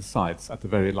 deep insights at the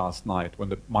very last night when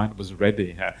the mind was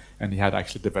ready, and he had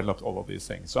actually developed all of these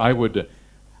things. So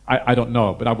I don't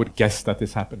know, but I would guess that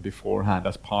this happened beforehand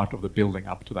as part of the building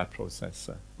up to that process.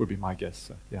 Would be my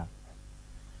guess.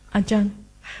 Ajahn,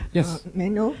 yes. may I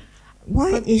know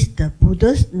why is the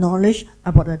Buddha's knowledge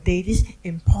about the deities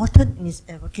important in his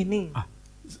awakening?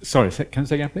 Sorry, can you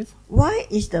say again, please? Why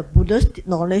is the Buddha's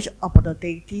knowledge about the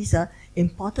deities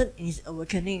important in his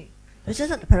awakening? It's just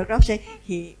that the paragraph says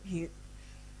he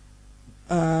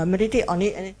meditate on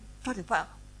it and try to find out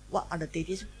what are the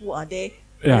deities, who are they,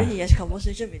 and he has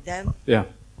conversation with them.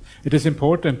 It is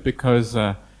important because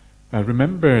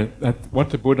remember that what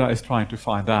the Buddha is trying to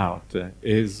find out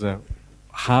is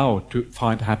how to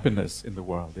find happiness in the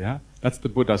world. That's the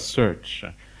Buddha's search.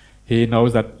 He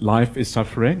knows that life is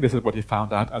suffering. This is what he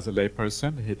found out as a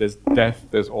layperson. There's death,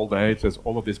 there's old age, there's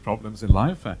all of these problems in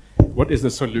life. What is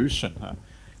the solution?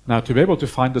 Now, to be able to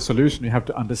find the solution, you have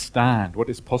to understand what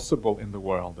is possible in the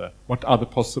world. What are the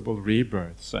possible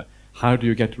rebirths? How do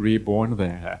you get reborn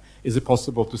there? Is it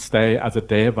possible to stay as a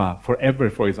deva forever,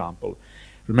 for example?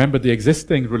 Remember, the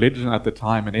existing religion at the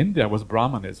time in India was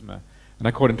Brahmanism. And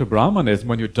according to Brahmanism,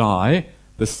 when you die,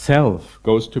 the self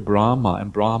goes to Brahma,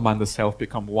 and Brahma and the self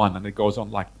become one, and it goes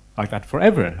on like that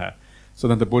forever. So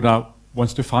then the Buddha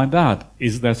wants to find out,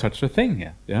 is there such a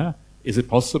thing? Is it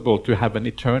possible to have an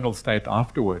eternal state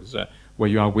afterwards, where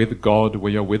you are with God,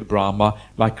 where you're with Brahma,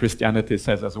 like Christianity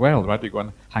says as well, right? You go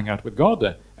and hang out with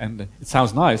God, and it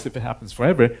sounds nice if it happens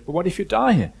forever, but what if you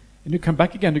die? and you come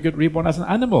back again, you get reborn as an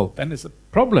animal. Then it's a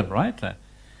problem, right?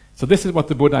 So this is what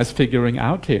the Buddha is figuring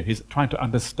out here. He's trying to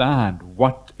understand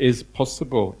what is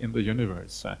possible in the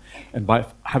universe. And by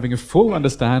having a full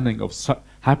understanding of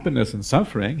happiness and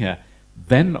suffering,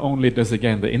 then only does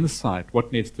again the insight,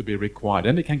 what needs to be required.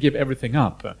 And he can give everything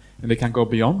up, and he can go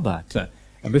beyond that.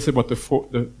 And this is what the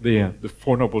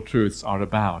Four Noble Truths are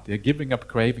about. They're giving up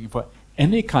craving for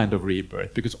any kind of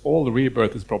rebirth, because all the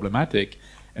rebirth is problematic,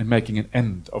 and making an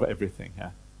end of everything.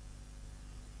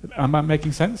 Am I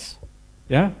making sense?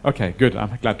 Yeah? Okay, good.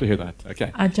 I'm glad to hear that.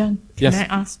 Okay. Ajahn, Yes. can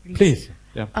I ask, please? Please.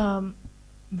 Yeah.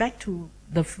 Back to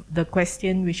the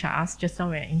question which I asked just now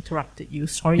when I interrupted you.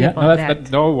 Sorry Yeah, about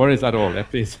that. No worries at all. Yeah,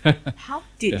 please. How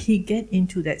did Yeah. he get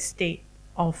into that state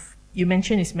of, you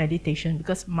mentioned it's meditation,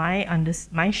 because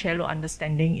my shallow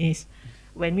understanding is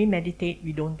when we meditate,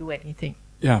 we don't do anything.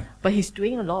 Yeah. But he's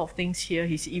doing a lot of things here.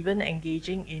 He's even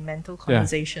engaging in mental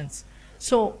conversations.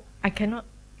 So I cannot...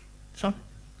 So,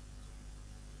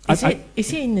 is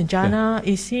he in the jhana?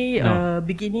 Is he No.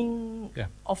 beginning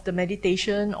of the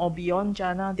meditation, or beyond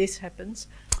jhana this happens?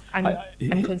 I'm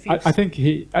confused.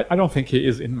 I don't think he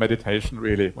is in meditation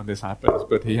really when this happens,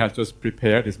 but he has just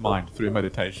prepared his mind through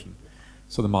meditation.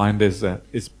 So the mind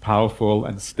is powerful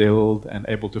and stilled and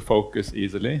able to focus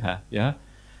easily. Yeah.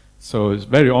 So it's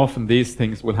very often these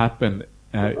things will happen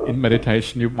in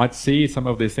meditation. You might see some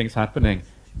of these things happening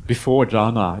before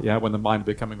jhana. Yeah, when the mind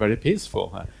becoming very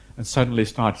peaceful. And suddenly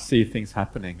start to see things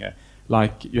happening.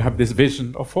 Like you have this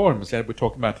vision of forms we were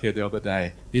talking about here the other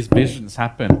day. These visions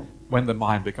happen when the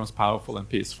mind becomes powerful and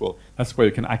peaceful. That's where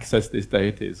you can access these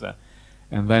deities.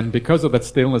 And then because of that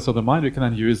stillness of the mind, you can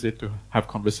then use it to have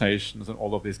conversations and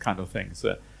all of these kind of things.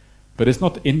 But it's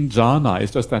not in jhana,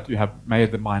 it's just that you have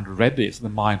made the mind ready, so the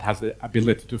mind has the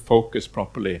ability to focus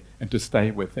properly and to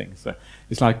stay with things.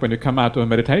 It's like when you come out of a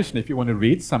meditation, if you want to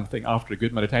read something after a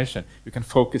good meditation, you can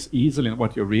focus easily on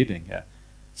what you're reading.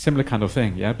 Similar kind of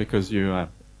thing, because you,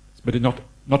 but you're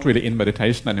not really in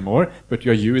meditation anymore, but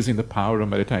you're using the power of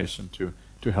meditation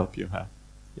to help you.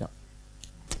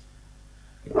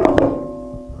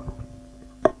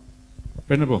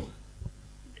 Venerable.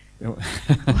 Well,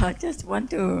 I just want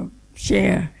to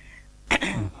share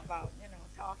about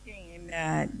talking in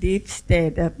a deep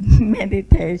state of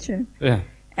meditation. Yeah.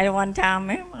 At one time,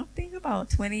 I think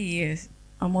about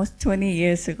almost 20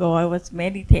 years ago, I was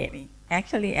meditating,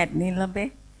 actually at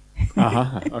Nilabe.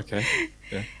 Okay.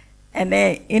 Yeah. And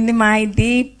in my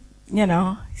deep,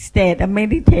 state of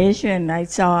meditation, I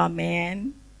saw a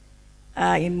man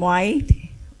in white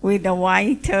with a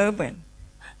white turban.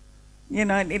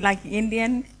 Like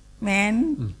Indian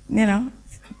man,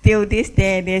 till this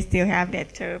day they still have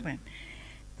that turban.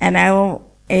 And I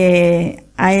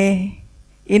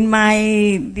in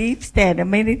my deep state of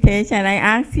meditation, I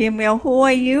asked him, well, who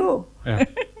are you? Yeah.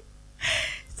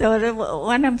 So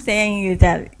what I'm saying is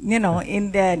that,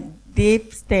 in the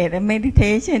deep state of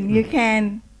meditation, you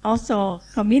can also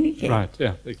communicate. Right,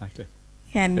 yeah, exactly.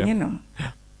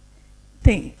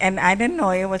 Think. And I don't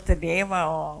know it was the deva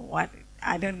or what.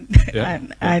 I don't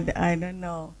I don't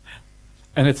know.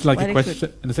 And it's like What a it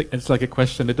question. And it's like a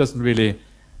question. It doesn't really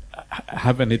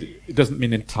have any. It doesn't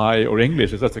mean in Thai or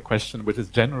English. It's just a question which is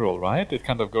general, right? It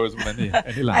kind of goes with any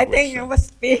language. I think I was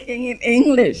speaking in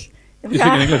English. You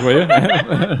speak in English, were you?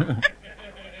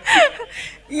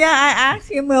 Yeah, I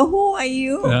asked him, well, who are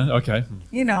you? Yeah. Okay.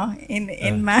 In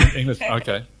my English.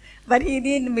 Okay. But he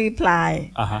didn't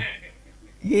reply.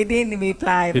 He didn't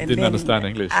reply. He didn't understand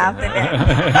English. After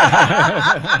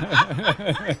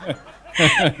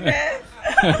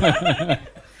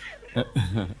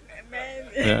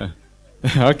Yeah.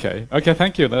 Okay.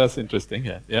 Thank you. That's interesting.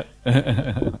 Yeah.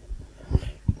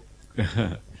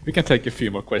 We can take a few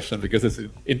more questions because it's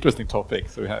an interesting topic.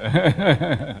 So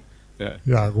yeah.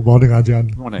 Good morning, Ajahn.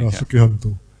 Good morning.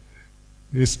 Sukihantu.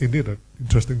 It's indeed an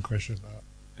interesting question.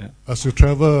 Yeah. As you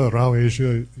travel around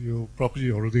Asia, you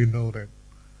probably already know that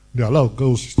there are a lot of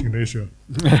ghosts in Asia.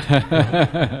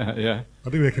 Yeah. I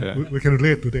think we can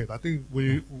relate to that. I think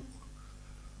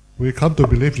we come to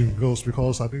believe in ghosts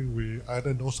because I think we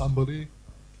either know somebody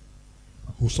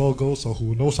who saw ghosts or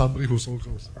who knows somebody who saw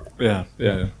ghosts. Yeah.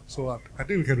 So I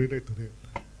think we can relate to that.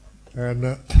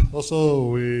 And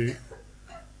also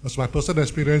as my personal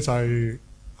experience, I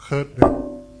heard that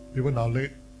even our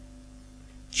late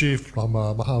chief from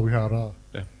Mahavihara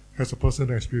has a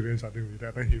personal experience, I think, with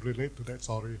that, and he relates to that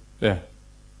story. Yeah.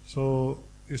 So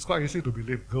it's quite easy to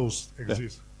believe ghosts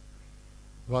exist.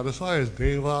 But as far as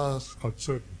devas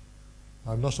concerned,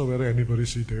 I'm not sure whether anybody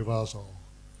see devas or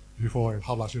before and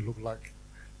how does it look like.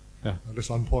 Yeah. That's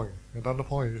one point. Another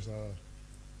point is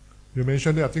you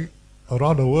mentioned that I think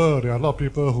around the world, there are a lot of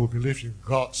people who believe in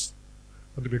gods,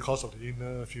 only because of the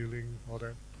inner feeling, all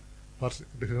that. But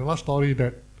there's another story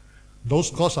that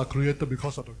those gods are created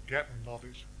because of the gap in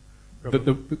knowledge.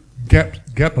 The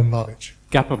Gap of knowledge.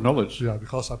 gap of knowledge. Yeah,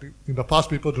 because I think in the past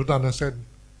people don't understand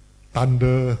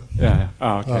thunder, Yeah.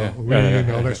 Oh, okay. wind,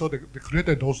 and all that. So they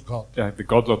created those gods. Yeah, the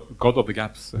god of the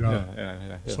gaps. Yeah.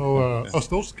 Yeah. So as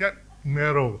those get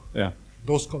narrow, Yeah.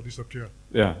 those gods disappear.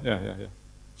 Yeah.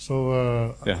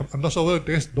 So Yeah. I'm not sure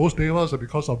whether those devas are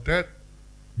because of that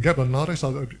gap of knowledge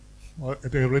or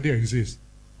they already exist.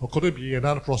 Or could it be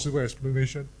another possible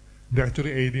explanation? They're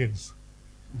actually aliens.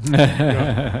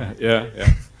 Yeah.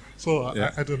 So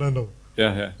Yeah. I do not know.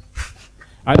 Yeah.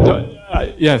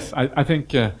 I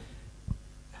think,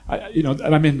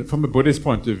 I mean, from a Buddhist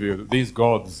point of view, these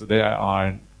gods,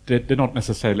 they don't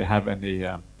necessarily have any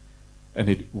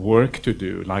work to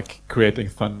do, like creating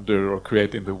thunder or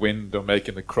creating the wind or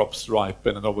making the crops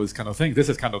ripen and all these kind of things. This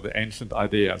is kind of the ancient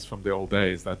ideas from the old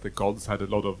days, that the gods had a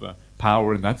lot of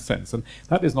power in that sense, and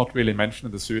that is not really mentioned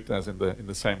in the suttas in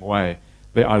the same way.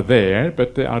 They are there,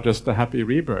 but they are just a happy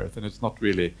rebirth, and it's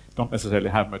don't necessarily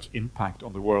have much impact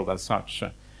on the world as such.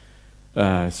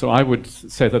 So I would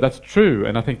say that that's true,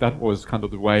 and I think that was kind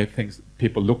of the way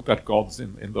people looked at gods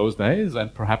in those days,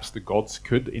 and perhaps the gods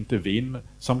could intervene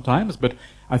sometimes, but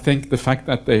I think the fact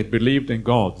that they believed in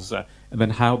gods and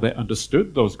then how they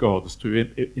understood those gods to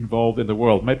involve in the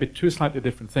world, maybe two slightly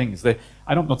different things.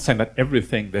 I'm not saying that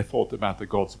everything they thought about the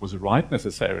gods was right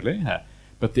necessarily,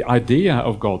 but the idea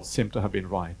of gods seemed to have been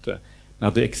right. Now,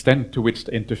 the extent to which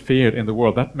they interfered in the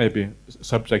world, that may be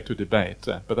subject to debate,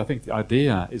 but I think the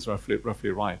idea is roughly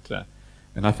right.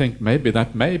 And I think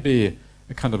that may be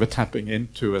a kind of a tapping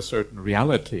into a certain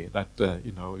reality that,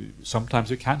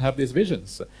 sometimes you can have these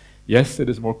visions. Yes, it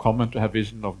is more common to have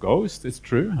vision of ghosts, it's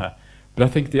true, but I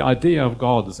think the idea of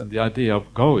gods and the idea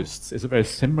of ghosts is a very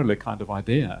similar kind of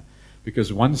idea.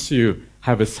 Because once you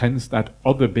have a sense that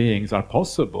other beings are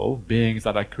possible, beings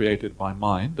that are created by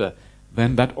mind,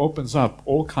 then that opens up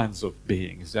all kinds of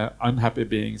beings, unhappy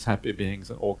beings, happy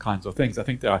beings, and all kinds of things. I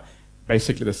think they are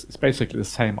basically the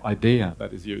same idea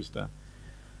that is used there.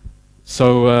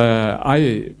 So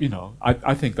I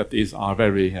think that these are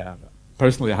very.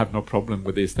 Personally, I have no problem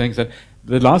with these things. And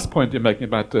the last point you're making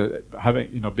about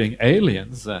being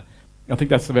aliens. I think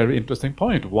that's a very interesting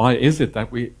point. Why is it that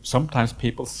sometimes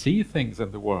people see things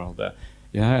in the world?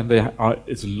 And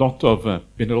it's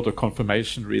been a lot of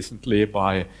confirmation recently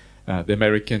by the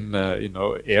American,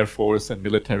 Air Force and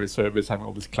military service having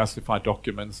all these classified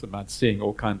documents about seeing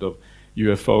all kind of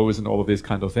UFOs and all of these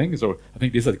kind of things. Or I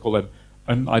think these are called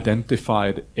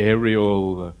unidentified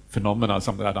aerial phenomena,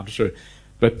 something like that. I'm not sure,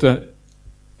 but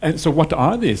and so what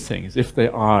are these things? If they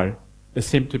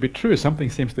seem to be true. Something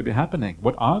seems to be happening.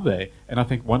 What are they? And I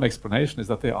think one explanation is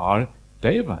that they are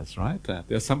devas, right?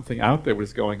 There's something out there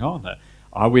that's going on.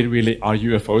 Are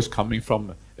UFOs coming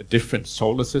from a different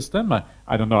solar system?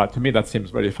 I don't know. To me, that seems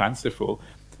very fanciful.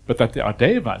 But that they are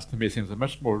devas, to me, seems a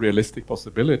much more realistic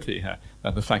possibility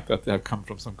than the fact that they have come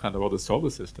from some kind of other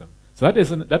solar system. So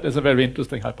that is a very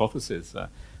interesting hypothesis.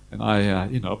 And I,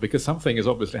 because something is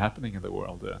obviously happening in the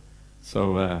world.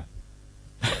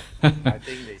 I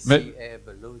think they see air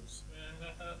balloons.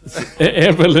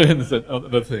 Air balloons and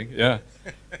other thing, yeah.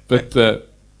 But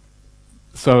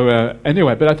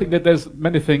anyway, but I think that there's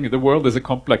many things. The world is a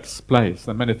complex place,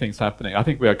 and many things happening. I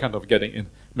think we are kind of getting in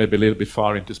maybe a little bit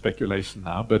far into speculation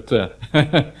now, but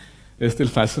it's still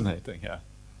fascinating. Yeah.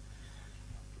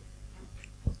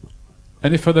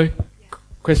 Any further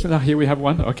questions? Here we have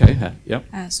one. Okay. Yeah.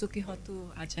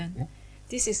 Sukihotu Ajahn.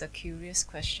 This is a curious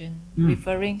question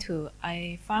referring to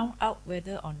I found out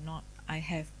whether or not I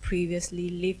have previously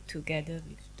lived together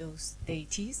with those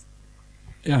deities.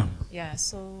 Yeah. Yeah,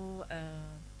 so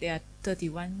there are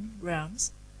 31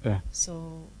 realms. Yeah.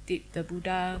 So did the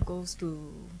Buddha goes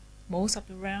to most of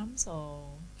the realms or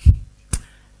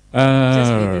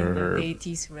just within the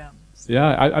deities realms?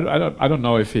 Yeah, I don't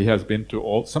know if he has been to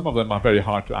all. Some of them are very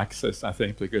hard to access, I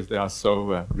think, because they are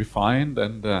so refined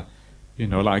and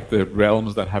like the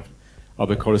realms that are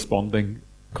the corresponding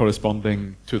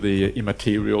to the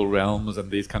immaterial realms and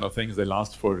these kind of things. They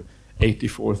last for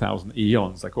 84,000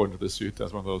 eons, according to the Sutta,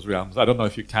 as one of those realms. I don't know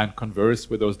if you can converse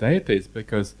with those deities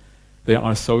because they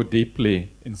are so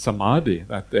deeply in samadhi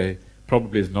that there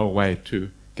probably is no way to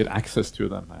get access to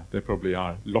them. They probably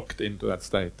are locked into that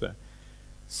state.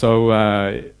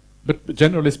 But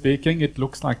generally speaking, it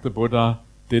looks like the Buddha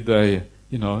did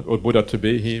or Buddha to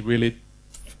be, he really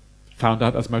found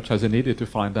out as much as he needed to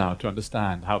find out to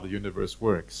understand how the universe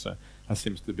works. That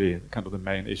seems to be kind of the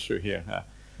main issue here.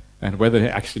 And whether he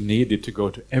actually needed to go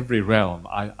to every realm,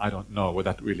 I don't know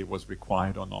whether that really was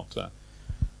required or not.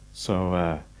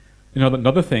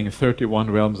 Another thing, 31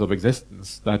 realms of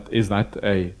existence, is that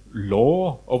a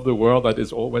law of the world that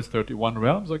is always 31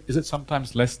 realms? Or is it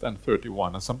sometimes less than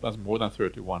 31 and sometimes more than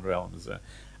 31 realms?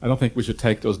 I don't think we should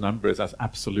take those numbers as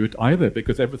absolute either,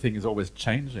 because everything is always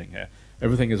changing.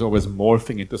 Everything is always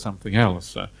morphing into something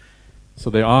else. So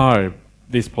there are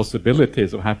these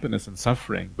possibilities of happiness and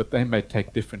suffering, but they may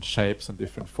take different shapes and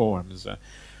different forms.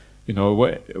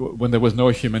 When there was no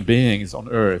human beings on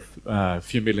Earth a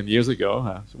few million years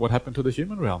ago, what happened to the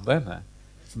human realm then?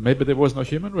 So maybe there was no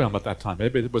human realm at that time.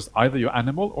 Maybe it was either you're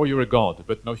animal or you're a god,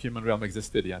 but no human realm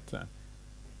existed yet.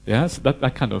 Yes,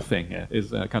 that kind of thing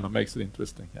is kind of makes it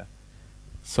interesting.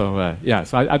 So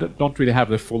I don't really have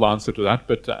the full answer to that,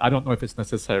 but I don't know if it's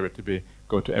necessary to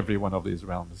go to every one of these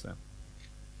realms.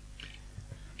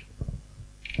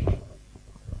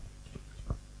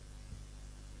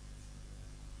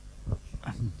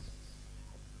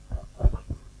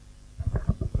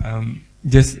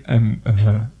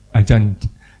 Ajahn,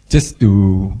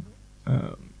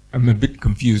 I'm a bit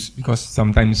confused because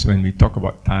sometimes when we talk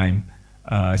about time,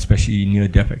 especially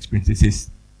near-death experiences,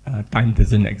 time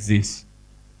doesn't exist.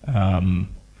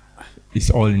 It's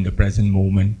all in the present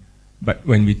moment. But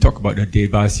when we talk about the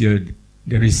devas here,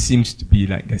 seems to be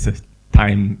like there's a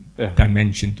time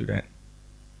dimension to that.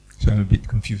 So I'm a bit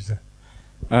confused.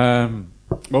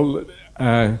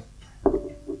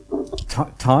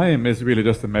 Time is really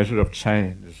just a measure of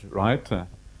change, right?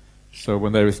 So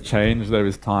when there is change, there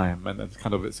is time, and it's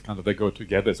kind of they go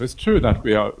together. So it's true that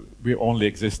we only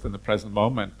exist in the present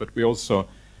moment, but we also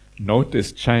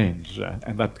notice change,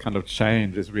 and that kind of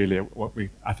change is really what we,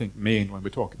 I think, mean when we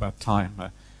talk about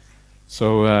time.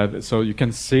 So you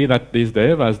can see that these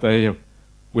devas, they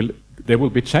will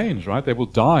be changed, right? They will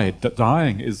die.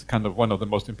 Dying is kind of one of the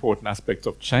most important aspects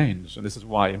of change, and this is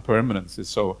why impermanence is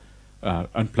so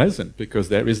unpleasant, because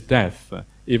there is death.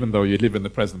 Even though you live in the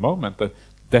present moment,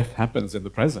 death happens in the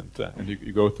present, and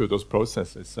you go through those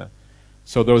processes.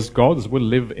 So those gods will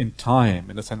live in time,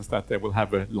 in the sense that they will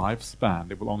have a lifespan.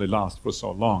 They will only last for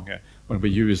so long when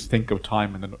we think of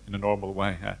time in a normal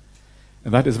way.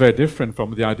 And that is very different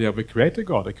from the idea of a creator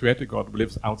god. A creator god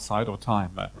lives outside of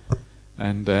time.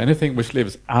 And anything which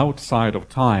lives outside of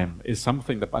time is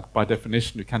something that by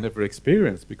definition you can never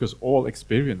experience, because all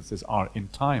experiences are in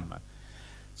time.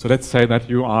 So let's say that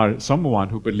you are someone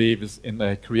who believes in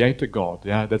a creator god.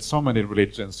 There's so many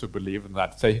religions who believe in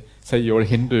that. Say you're a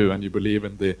Hindu and you believe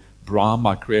in the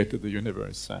Brahma created the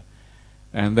universe.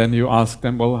 And then you ask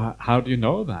them, well, how do you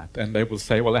know that? And they will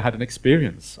say, well, I had an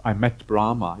experience. I met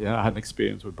Brahma. I had an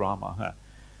experience with Brahma.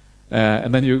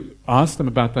 And then you ask them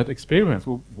about that experience.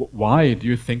 Well, why do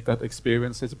you think that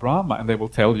experience is Brahma? And they will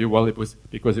tell you, well, it was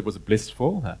because it was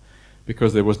blissful,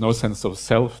 because there was no sense of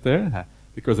self there,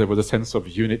 because there was a sense of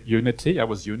unity. I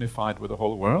was unified with the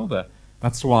whole world.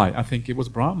 That's why I think it was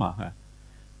Brahma.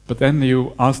 But then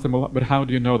you ask them, well, but how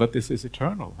do you know that this is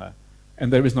eternal?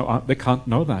 And they can't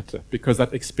know that, because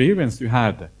that experience you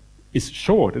had is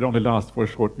short. It only lasts for a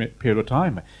short period of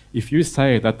time. If you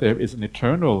say that there is an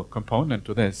eternal component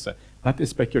to this, that is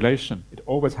speculation. It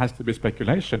always has to be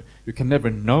speculation. You can never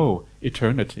know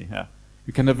eternity.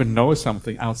 You can never know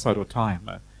something outside of time.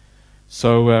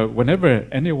 So whenever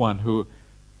anyone who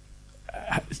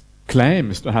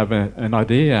claims to have an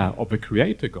idea of a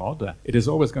creator god, it is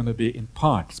always going to be in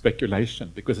part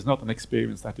speculation, because it's not an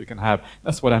experience that you can have.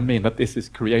 That's what I mean, that this is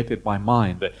created by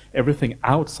mind. Everything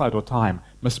outside of time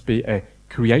must be a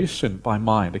creation by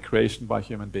mind, a creation by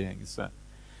human beings.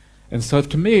 And so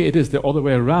to me it is the other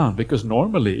way around, because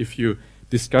normally if you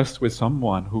discuss with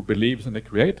someone who believes in a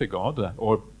creator god,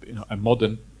 or a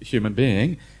modern human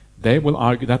being, they will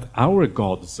argue that our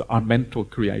gods are mental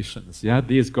creations.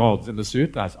 These gods in the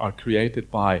suttas are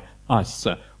created by us,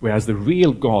 whereas the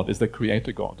real God is the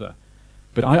creator God.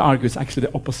 But I argue it's actually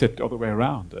the opposite, the other way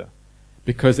around,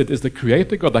 because it is the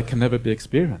creator God that can never be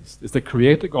experienced. It's the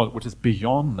creator God which is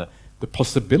beyond the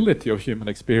possibility of human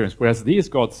experience, whereas these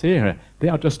gods here, they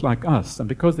are just like us. And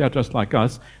because they are just like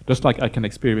us, just like I can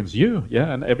experience you,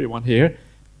 and everyone here,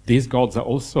 these gods are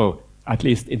also, at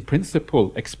least in principle,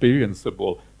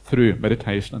 experienceable through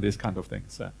meditation and these kind of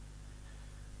things.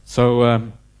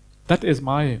 So that is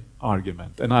my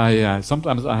argument, and I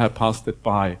sometimes I have passed it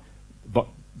by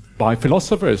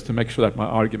philosophers to make sure that my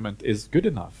argument is good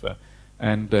enough,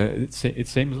 and it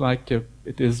seems like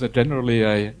it is generally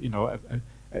a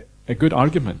good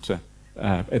argument,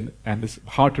 and it's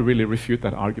hard to really refute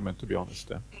that argument, to be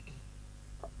honest.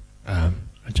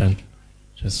 Ajahn,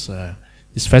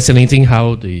 it's fascinating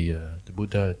how the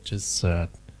Buddha just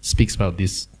speaks about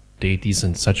this deities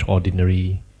in such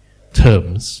ordinary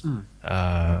terms.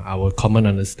 Our common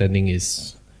understanding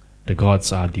is the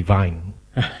gods are divine.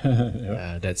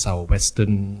 That's our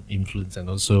Western influence, and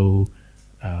also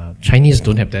Chinese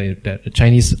don't have that.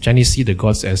 Chinese see the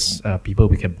gods as people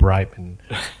we can bribe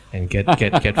and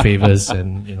get favors,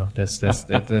 and that's that's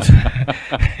right.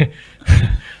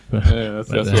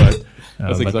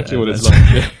 That's exactly what it's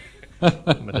like.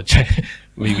 But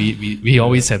we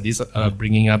always have this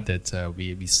bringing up that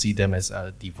we see them as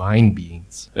divine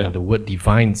beings. The word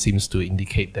divine seems to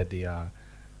indicate that they are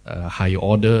higher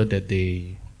order, that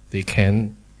they're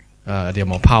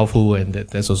more powerful, and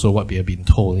that's also what we have been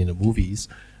told in the movies.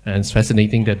 And it's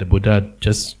fascinating that the Buddha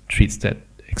just treats that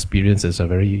experience as a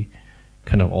very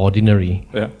kind of ordinary,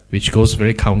 which goes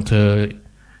very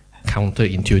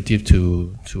counterintuitive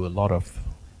to a lot of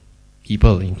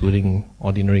people, including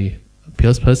ordinary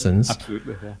persons.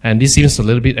 Absolutely, yeah. And this seems a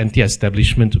little bit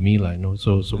anti-establishment to me,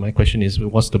 So my question is,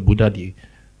 was the Buddha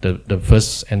the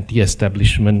first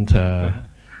anti-establishment?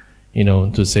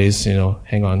 To say,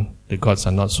 hang on, the gods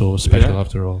are not so special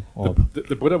after all.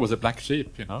 The Buddha was a black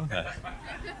sheep,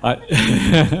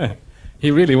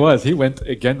 He really was. He went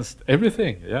against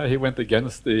everything. Yeah, he went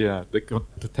against the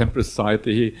contemporary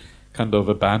society. He kind of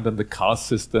abandoned the caste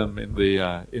system in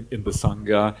the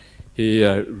Sangha. He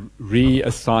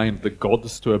reassigned the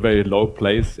gods to a very low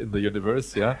place in the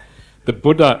universe. Yeah. The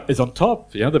Buddha is on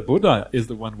top. Yeah, the Buddha is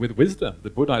the one with wisdom. The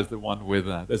Buddha is the one with.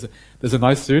 There's a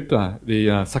nice sutta. The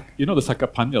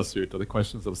Sakapanya Sutta, the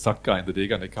questions of Sakka in the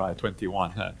Digha Nikaya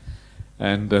 21.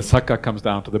 And Sakka comes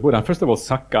down to the Buddha. First of all,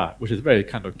 Sakka, which is very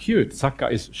kind of cute. Sakka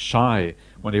is shy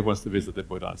when he wants to visit the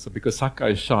Buddha. So because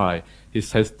Sakka is shy, he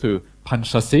says to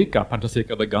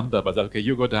Panchasika the Gandharva, okay,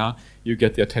 you go down, you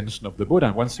get the attention of the Buddha.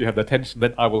 And once you have the attention,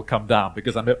 then I will come down,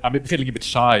 because I'm feeling a bit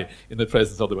shy in the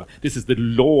presence of the Buddha. This is the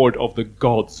Lord of the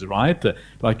gods, right?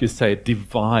 Like you say,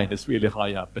 divine, is really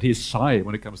high up. But he's shy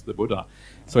when it comes to the Buddha.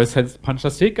 So he sends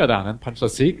Panchasika down, and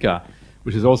Panchasika,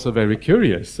 which is also very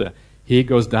curious, he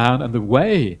goes down, and the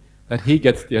way that he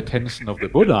gets the attention of the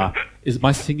Buddha is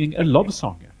by singing a love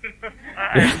song.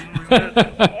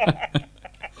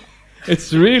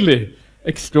 It's really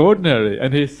extraordinary.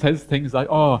 And he says things like,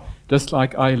 just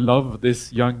like I love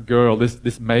this young girl,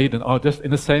 this maiden, just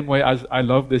in the same way as I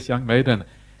love this young maiden,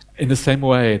 in the same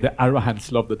way the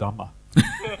Arahants love the Dhamma.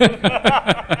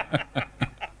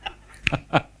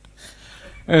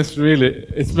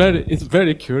 It's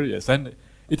very curious. And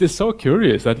it is so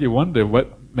curious that you wonder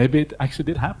what maybe it actually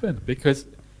did happen, because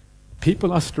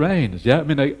people are strange. Yeah, I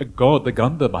mean, a god, the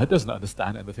Gandharva, doesn't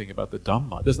understand anything about the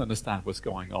Dhamma, doesn't understand what's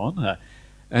going on,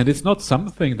 and it's not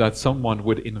something that someone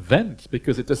would invent,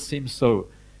 because it just seems so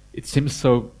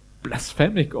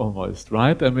blasphemic almost,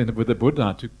 right? I mean, with the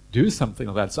Buddha to do something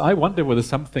like that. So I wonder whether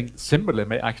something similar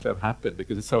may actually have happened,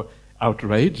 because it's so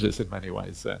outrageous in many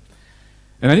ways.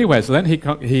 And anyway, so then he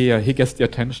gets the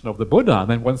attention of the Buddha, and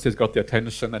then once he's got the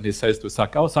attention, and he says to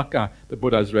Sakka, Sakka, the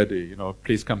Buddha is ready,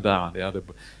 please come down. Yeah,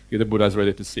 the Buddha is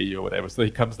ready to see you, or whatever. So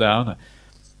he comes down,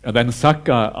 and then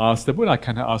Sakka asks the Buddha,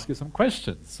 can I ask you some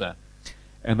questions?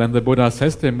 And then the Buddha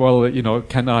says to him, well,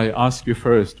 can I ask you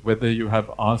first whether you have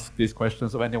asked these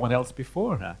questions of anyone else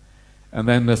before? And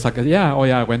then Sakka,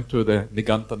 I went to the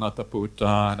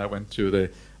Nigantanataputta, and I went to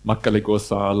the Makkali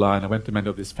Gosala, and I went to many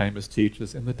of these famous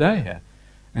teachers in the day.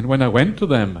 And when I went to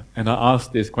them and I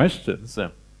asked these questions,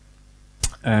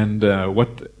 and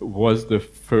what was the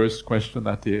first question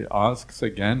that he asks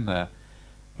again?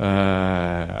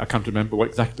 I can't remember what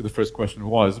exactly the first question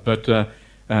was, but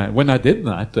when I did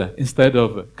that, instead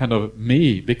of kind of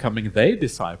me becoming their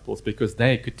disciples because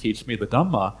they could teach me the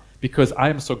Dhamma, because I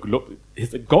am so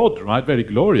he's a God, right? Very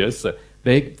glorious.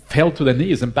 They fell to their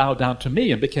knees and bowed down to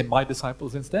me and became my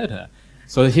disciples instead.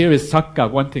 So here is Sakka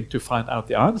wanting to find out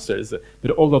the answers,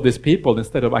 but all of these people,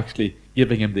 instead of actually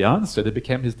giving him the answer, they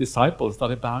became his disciples and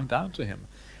started bowing down to him.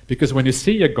 Because when you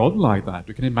see a God like that,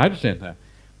 you can imagine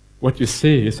what you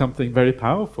see is something very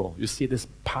powerful. You see this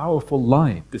powerful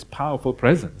light, this powerful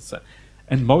presence.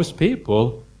 And most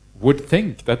people would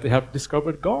think that they have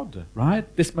discovered God, right?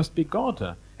 This must be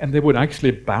God. And they would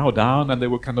actually bow down, and they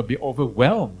would kind of be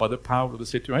overwhelmed by the power of the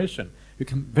situation. You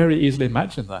can very easily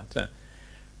imagine that.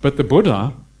 But the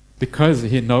Buddha, because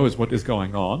he knows what is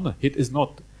going on, he is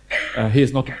not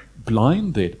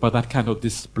blinded by that kind of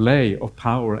display of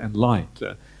power and light.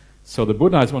 So the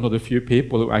Buddha is one of the few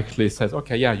people who actually says,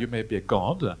 okay, you may be a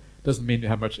god, doesn't mean you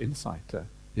have much insight.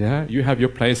 You have your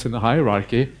place in the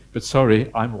hierarchy, but sorry,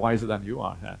 I'm wiser than you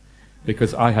are,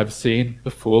 because I have seen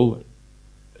the full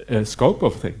scope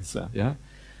of things.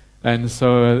 And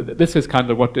so this is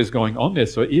kind of what is going on here.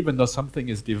 So even though something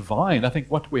is divine, I think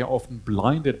what we are often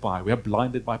blinded by, we are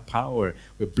blinded by power,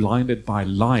 we're blinded by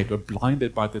light, we're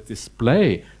blinded by the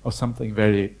display of something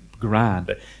very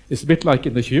grand. It's a bit like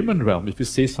in the human realm. If you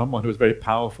see someone who is very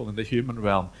powerful in the human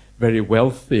realm, very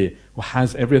wealthy, who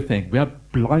has everything, we are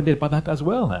blinded by that as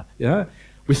well. Yeah?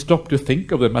 We stop to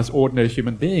think of them as ordinary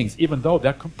human beings, even though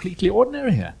they're completely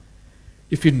ordinary here.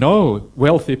 If you know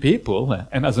wealthy people,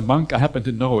 and as a monk I happen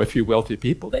to know a few wealthy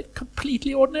people, they're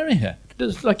completely ordinary here,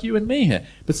 just like you and me here.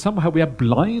 But somehow we are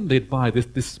blinded by this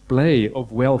display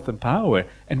of wealth and power,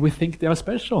 and we think they are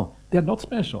special. They are not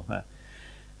special.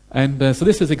 And so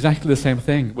this is exactly the same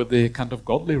thing with the kind of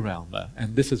godly realm.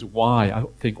 And this is why I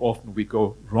think often we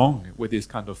go wrong with these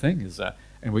kind of things,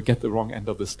 and we get the wrong end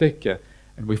of the stick,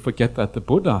 and we forget that the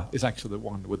Buddha is actually the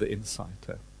one with the insight.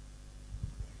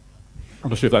 I'm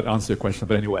not sure if that answers your question,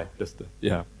 but anyway, just,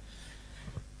 yeah.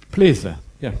 Please,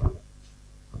 yeah.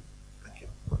 Thank you.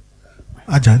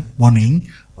 Ajahn, morning.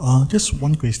 Just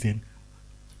one question.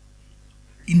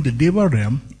 In the Deva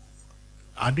realm,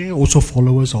 are they also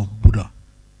followers of Buddha?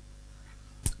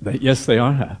 Yes, they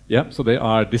are. Yeah, so they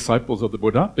are disciples of the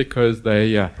Buddha because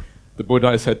the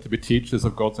Buddha is said to be teachers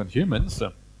of gods and humans.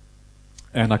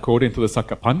 And according to the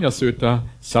Sakkapanya Sutta,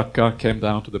 Sakka came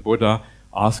down to the Buddha,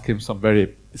 asked him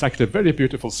it's actually a very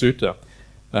beautiful sutta,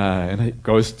 and it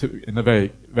goes in a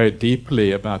very, very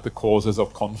deeply about the causes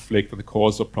of conflict and the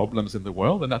cause of problems in the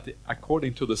world. And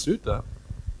according to the sutta,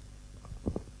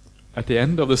 at the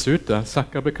end of the sutta,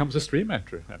 Sakka becomes a stream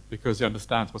enterer because he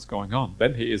understands what's going on.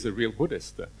 Then he is a real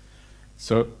Buddhist.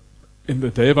 So in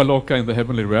the Devaloka, in the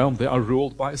heavenly realm, they are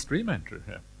ruled by a stream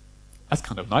enterer. That's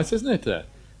kind of nice, isn't it?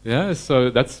 Yeah,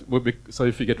 so so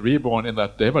if you get reborn in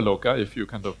that Devaloka, if you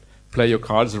kind of play your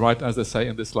cards right, as they say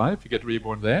in this life, you get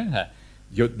reborn there.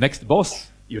 Your next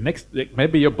boss,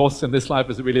 maybe your boss in this life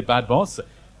is a really bad boss.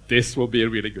 This will be a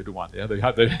really good one. Yeah,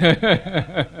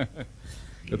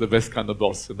 you're the best kind of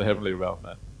boss in the heavenly realm.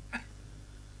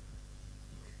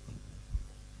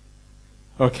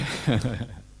 Okay.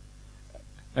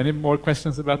 Any more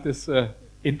questions about this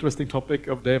interesting topic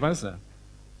of devas?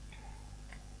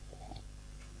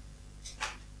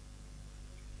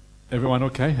 Everyone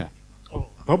okay here?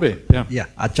 Bobby, yeah. Yeah,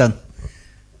 Ajahn.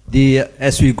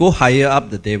 As we go higher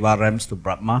up the Deva realms to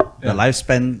Brahma, the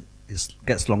lifespan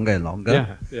gets longer and longer.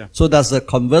 Yeah, yeah. So does the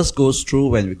converse goes true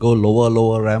when we go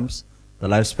lower realms? The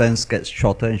lifespans get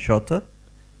shorter and shorter?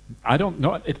 I don't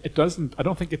know. It doesn't. I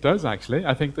don't think it does actually.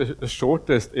 I think the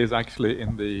shortest is actually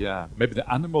in the maybe the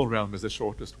animal realm is the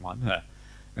shortest one,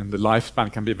 and the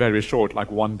lifespan can be very short,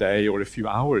 like 1 day or a few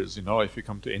hours. You know, if you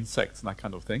come to insects and that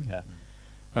kind of thing.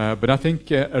 But I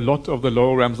think a lot of the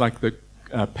lower realms, like the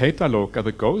Petaloka,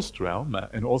 the ghost realm,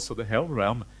 and also the hell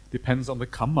realm, depends on the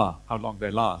karma, how long they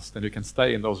last, and you can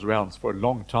stay in those realms for a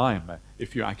long time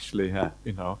if you actually,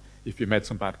 if you made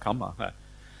some bad karma.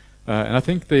 And I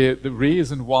think the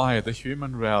reason why the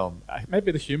human realm,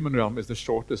 maybe the human realm is the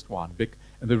shortest one,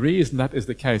 and the reason that is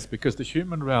the case, because the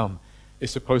human realm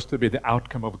is supposed to be the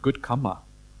outcome of good karma.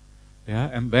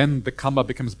 Yeah, and then the karma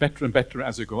becomes better and better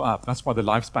as you go up. That's why the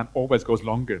lifespan always goes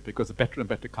longer, because of better and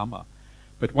better karma.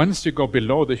 But once you go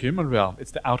below the human realm,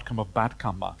 it's the outcome of bad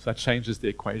karma. So that changes the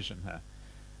equation here.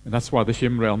 And that's why the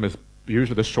human realm is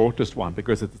usually the shortest one,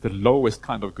 because it's the lowest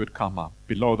kind of good karma.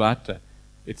 Below that,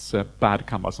 it's bad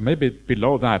karma. So maybe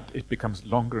below that, it becomes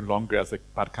longer and longer as the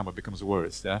bad karma becomes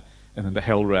worse. Yeah, and in the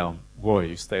hell realm, boy,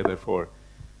 you stay there for.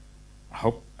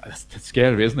 It's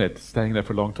scary, isn't it? Staying there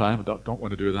for a long time. Don't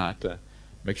want to do that.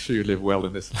 Make sure you live well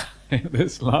in this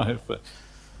this life.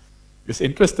 It's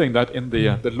interesting that in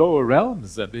the lower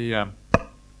realms, the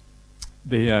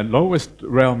lowest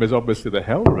realm is obviously the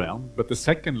hell realm, but the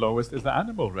second lowest is the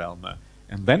animal realm,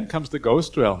 and then comes the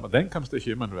ghost realm, and then comes the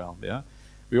human realm. Yeah,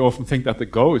 we often think that the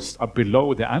ghosts are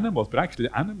below the animals, but actually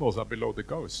the animals are below the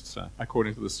ghosts,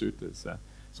 according to the suttas.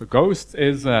 So ghosts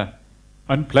is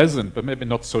unpleasant, but maybe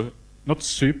not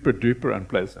super duper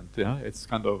unpleasant. Yeah, it's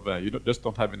kind of you just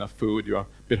don't have enough food. You're a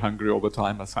bit hungry all the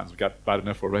time. That sounds bad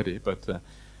enough already, but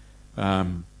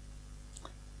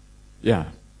yeah.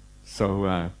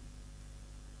 So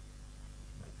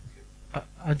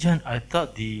Ajahn, I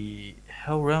thought the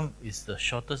hell realm is the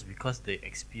shortest because they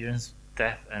experience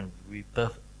death and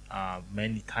rebirth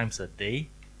many times a day.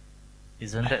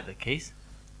 Isn't that the case?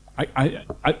 I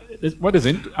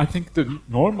think the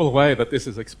normal way that this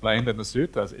is explained in the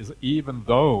suttas is even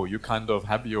though you kind of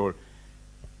have your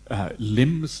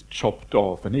limbs chopped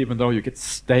off, and even though you get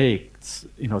stakes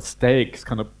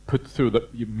kind of put through the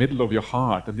middle of your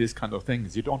heart and these kind of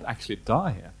things, you don't actually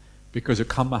die because your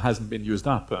karma hasn't been used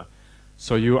up.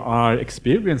 So you are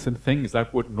experiencing things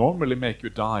that would normally make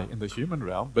you die in the human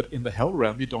realm, but in the hell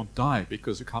realm you don't die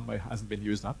because the karma hasn't been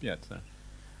used up yet.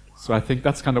 So I think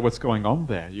that's kind of what's going on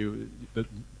there. The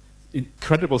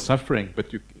incredible suffering,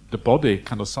 but the body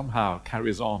kind of somehow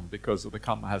carries on because the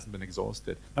karma hasn't been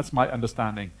exhausted. That's my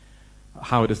understanding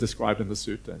how it is described in the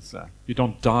suttas. You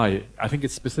don't die. I think it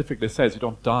specifically says you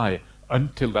don't die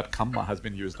until that karma has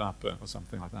been used up or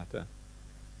something like that.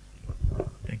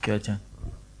 Thank you, Ajahn.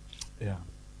 Yeah.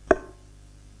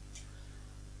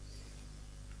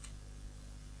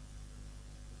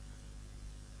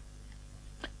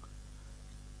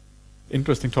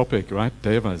 Interesting topic, right?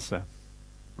 Devas.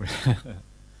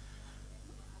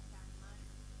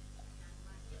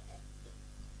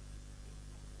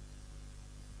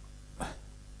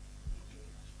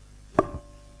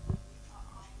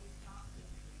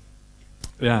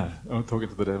 Yeah, I'm talking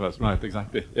to the devas, right?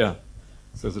 Exactly. Yeah,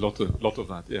 so there's a lot of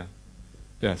that. Yeah,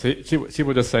 yeah. So she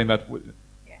was just saying that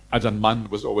Ajahn Man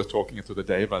was always talking to the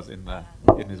devas in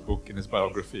his book, in his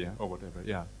biography, or whatever.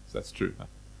 Yeah, so that's true.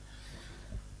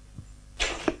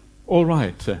 All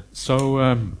right.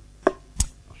 So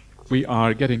we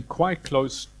are getting quite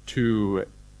close to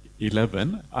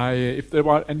 11. If there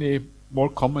are any more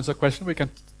comments or questions, we can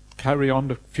carry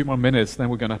on a few more minutes. Then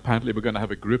we're going to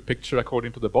have a group picture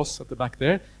according to the boss at the back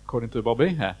there, according to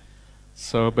Bobby.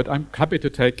 So, but I'm happy to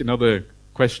take another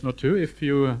question or two if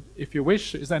you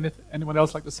wish. Is there anyone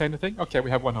else like to say anything? Okay, we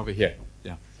have one over here.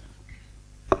 Yeah.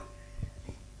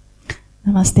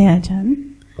 Namaste, Ajahn.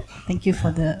 Thank you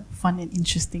for the fun and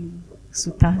interesting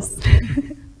suttas.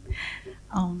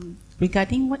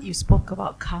 Regarding what you spoke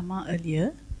about karma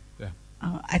earlier, yeah.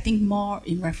 I think more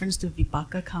in reference to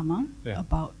vipaka karma, yeah.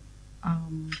 about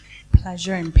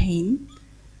pleasure and pain,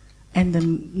 and the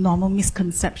normal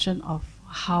misconception of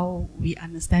how we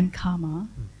understand karma.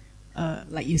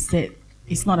 Like you said,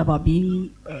 it's not about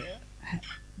being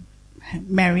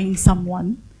marrying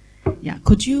someone. Yeah,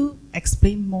 could you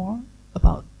explain more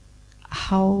about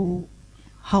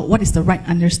what is the right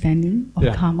understanding of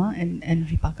karma and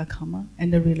vipaka karma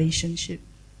and the relationship?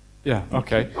 Yeah.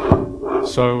 Okay.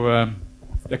 So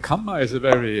the karma is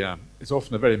it's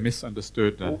often a very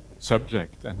misunderstood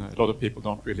subject, and a lot of people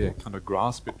don't really kind of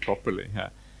grasp it properly.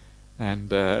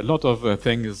 And a lot of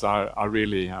things are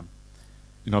really,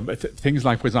 things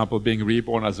like, for example, being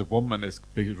reborn as a woman is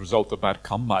the result of bad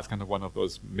karma. It's kind of one of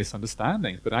those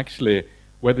misunderstandings. But actually,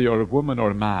 whether you're a woman or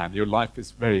a man, your life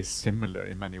is very similar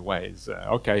in many ways.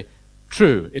 Okay,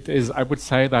 true. It is. I would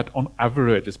say that on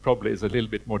average, it probably is a little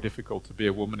bit more difficult to be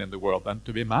a woman in the world than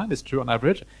to be a man. It's true on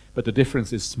average, but the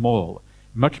difference is small.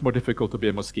 Much more difficult to be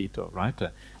a mosquito, right?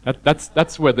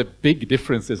 That's where the big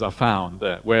differences are found,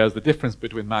 whereas the difference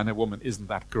between man and woman isn't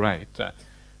that great.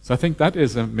 So I think that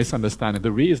is a misunderstanding.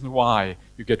 The reason why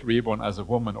you get reborn as a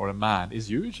woman or a man is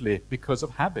usually because of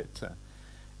habit.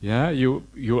 Yeah, you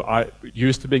are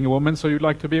used to being a woman, so you'd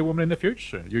like to be a woman in the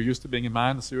future. You're used to being a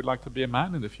man, so you'd like to be a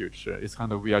man in the future. It's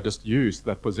kind of, we are just used to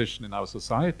that position in our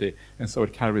society, and so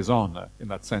it carries on in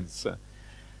that sense.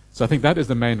 So I think that is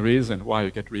the main reason why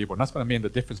you get reborn. That's what I mean, the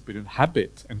difference between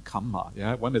habit and karma.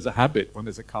 Yeah, one is a habit, one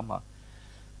is a karma.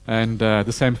 And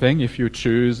the same thing, if you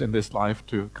choose in this life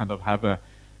to kind of have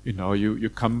you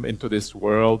come into this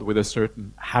world with a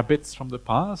certain habits from the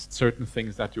past, certain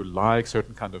things that you like,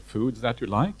 certain kind of foods that you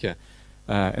like.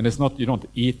 And it's not, you don't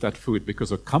eat that food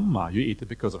because of karma, you eat it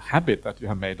because of habit that you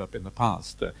have made up in the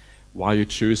past. Why you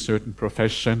choose certain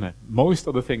profession, most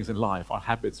of the things in life are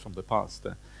habits from the past.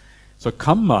 So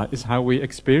karma is how we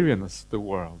experience the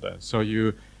world. So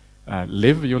you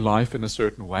live your life in a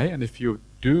certain way, and if you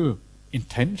do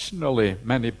intentionally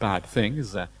many bad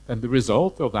things, then the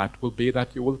result of that will be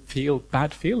that you will feel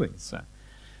bad feelings.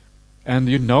 And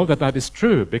you know that that is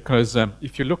true, because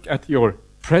if you look at your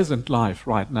present life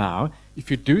right now, if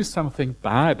you do something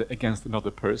bad against another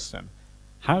person,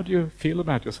 how do you feel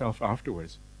about yourself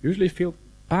afterwards? Usually feel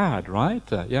bad,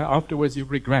 right? Afterwards you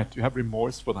regret, you have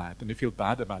remorse for that, and you feel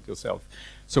bad about yourself.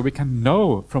 So we can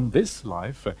know from this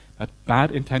life that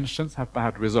bad intentions have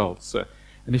bad results.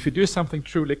 And if you do something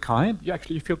truly kind, you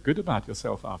actually feel good about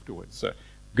yourself afterwards.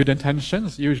 Good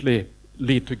intentions usually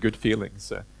lead to good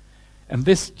feelings. And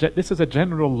this is a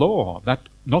general law that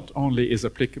not only is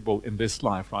applicable in this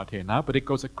life right here now, but it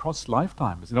goes across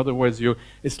lifetimes. In other words,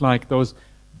 it's like those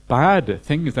bad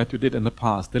things that you did in the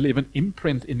past, they leave an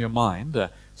imprint in your mind,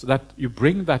 so that you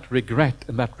bring that regret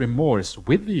and that remorse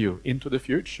with you into the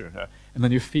future. And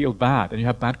then you feel bad, and you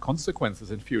have bad consequences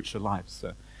in future lives.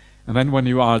 And then when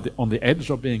you are on the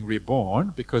edge of being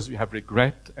reborn, because you have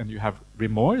regret and you have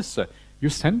remorse, you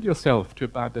send yourself to a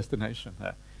bad destination.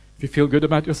 If you feel good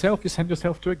about yourself, you send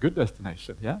yourself to a good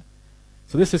destination. Yeah.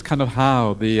 So this is kind of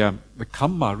how the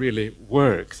karma really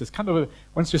works. It's kind of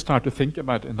once you start to think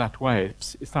about it in that way,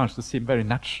 it starts to seem very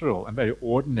natural and very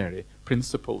ordinary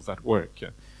principles at work.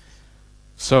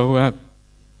 So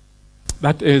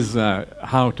that is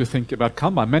how to think about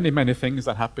karma. Many things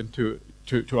that happen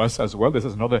to us as well. This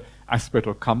is another aspect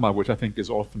of karma which I think is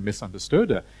often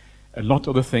misunderstood. A lot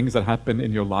of the things that happen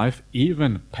in your life,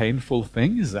 even painful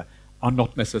things, are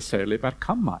not necessarily about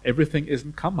karma. Everything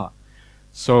isn't karma.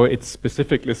 So it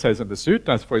specifically says in the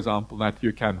suttas, for example, that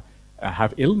you can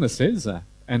have illnesses,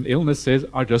 and illnesses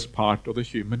are just part of the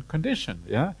human condition.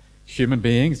 Yeah, human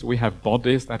beings, we have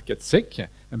bodies that get sick,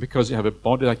 and because you have a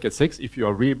body that gets sick, if you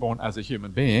are reborn as a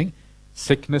human being,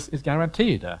 sickness is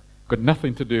guaranteed. Got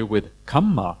nothing to do with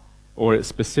karma or a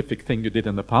specific thing you did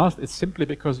in the past. It's simply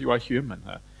because you are human.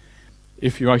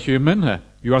 If you are human,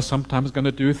 you are sometimes going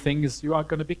to do things, you are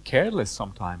going to be careless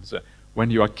sometimes.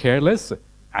 When you are careless,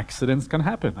 accidents can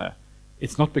happen.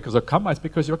 It's not because of karma, it's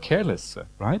because you're careless,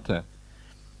 right?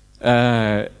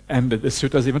 And the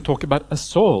sutras even talk about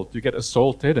assault. You get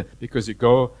assaulted because you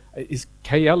go, is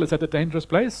that a dangerous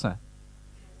place?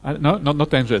 No, not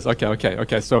dangerous.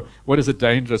 Okay. So what is a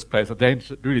dangerous place?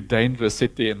 Really dangerous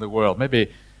city in the world?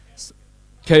 Maybe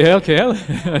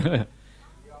KL?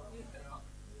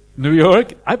 New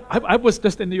York? I was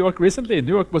just in New York recently.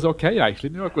 New York was okay, actually.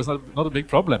 New York was not a big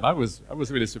problem. I was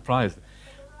really surprised.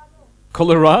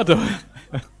 Colorado.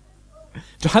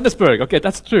 Johannesburg, okay,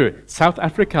 that's true. South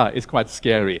Africa is quite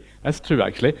scary. That's true,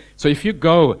 actually. So if you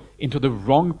go into the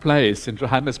wrong place in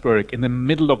Johannesburg in the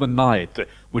middle of the night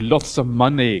with lots of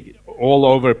money all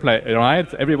over place,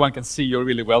 right? Everyone can see you're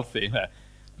really wealthy.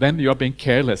 Then you're being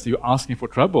careless. You're asking for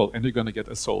trouble, and you're going to get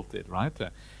assaulted, right?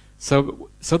 So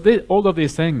all of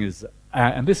these things,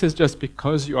 and this is just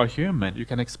because you are human. You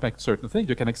can expect certain things.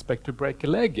 You can expect to break a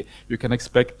leg. You can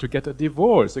expect to get a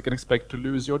divorce. You can expect to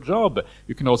lose your job.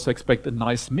 You can also expect a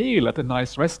nice meal at a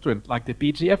nice restaurant, like the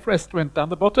BGF restaurant down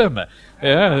the bottom.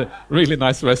 Yeah, really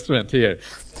nice restaurant here.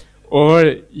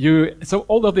 So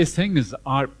all of these things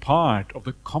are part of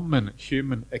the common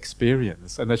human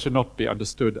experience, and they should not be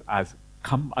understood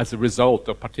as a result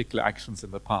of particular actions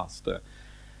in the past.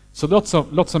 So lots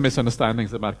of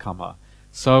misunderstandings about karma.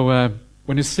 So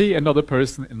when you see another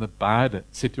person in a bad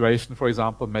situation, for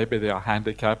example, maybe they are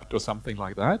handicapped or something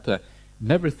like that,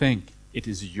 never think it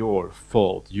is your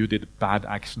fault. You did bad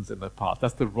actions in the past.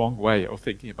 That's the wrong way of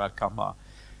thinking about karma.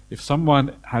 If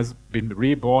someone has been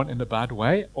reborn in a bad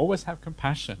way, always have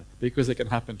compassion, because it can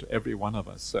happen to every one of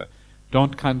us.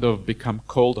 Don't kind of become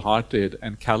cold-hearted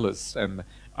and callous and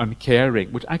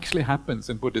uncaring, which actually happens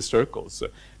in Buddhist circles,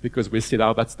 because we see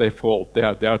now that's their fault. They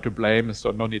are to blame,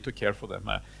 so no need to care for them.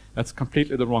 That's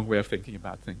completely the wrong way of thinking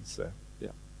about things. Yeah.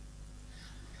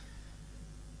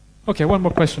 Okay, one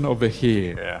more question over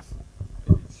here.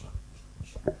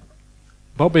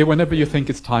 Bobby, whenever you think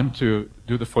it's time to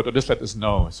do the photo, just let us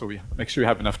know, so we make sure you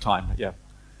have enough time. Yeah.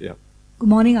 Good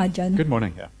morning, Ajahn. Good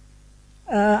morning.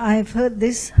 Yeah. I've heard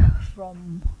this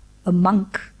from a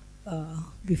monk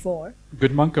before.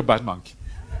 Good monk or bad monk?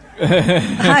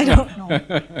 I don't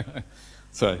know.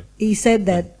 Sorry. He said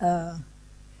that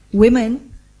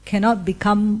women cannot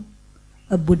become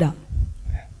a Buddha.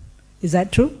 Is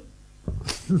that true?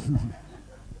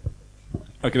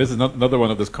 Okay, this is another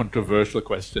one of those controversial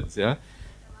questions, yeah?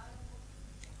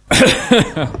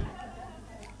 I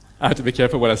have to be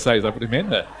careful what I say. Is that what you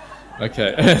mean?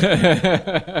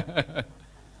 Okay.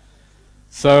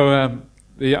 So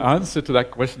the answer to that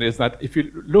question is that if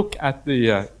you look at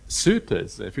the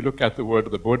suttas, if you look at the word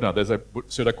of the Buddha, there's a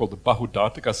sutta called the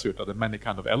Bahudataka Sutta. There are many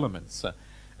kind of elements.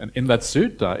 And in that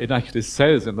sutta, it actually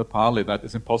says in the Pali that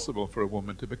it's impossible for a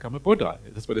woman to become a Buddha.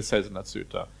 That's what it says in that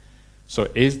sutta. So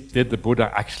did the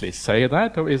Buddha actually say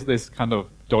that, or is this kind of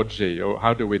dodgy, or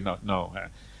how do we not know?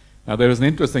 Now there was an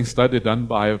interesting study done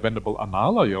by Venerable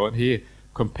Analayo, and he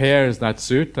compares that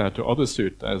sutta to other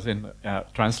suttas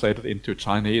translated into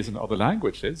Chinese and other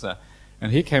languages,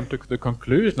 and he came to the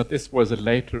conclusion that this was a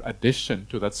later addition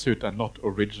to that sutta, not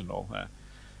original.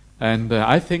 And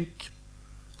I think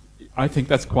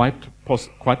that's quite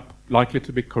likely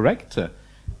to be correct.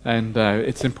 And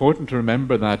it's important to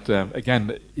remember that,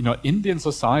 again, Indian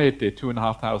society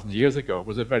 2,500 years ago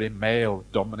was a very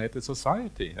male-dominated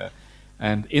society.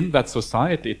 And in that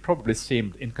society, it probably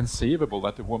seemed inconceivable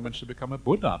that a woman should become a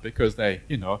Buddha, because they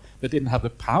didn't have the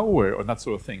power or that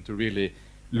sort of thing to really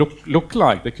look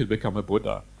like they could become a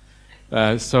Buddha.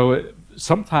 So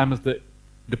sometimes the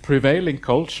prevailing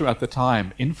culture at the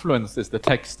time influences the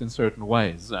text in certain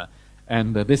ways,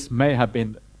 and this may have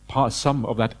been some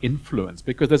of that influence,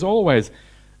 because there's always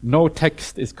no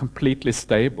text is completely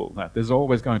stable. There's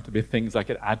always going to be things that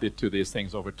get added to these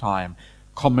things over time.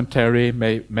 commentary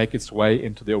may make its way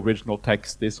into the original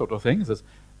text, these sort of things. There's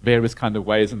various kind of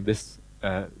ways in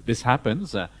this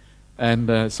happens.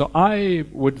 So I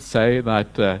would say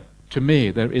that to me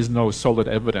there is no solid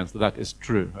evidence that that is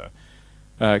true.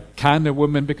 Can a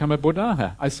woman become a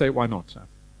Buddha? I say, why not?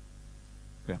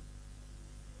 Yeah.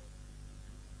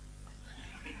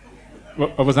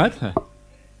 What was that?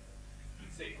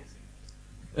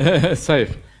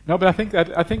 Safe. No, but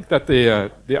I think that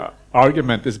the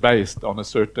argument is based on a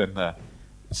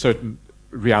certain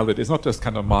reality. It's not just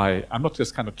kind of I'm not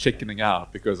just kind of chickening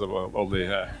out because of all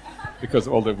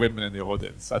the women in the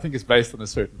audience. I think it's based on a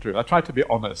certain truth. I try to be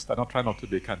honest. I don't try not to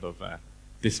be kind of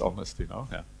dishonest, you know.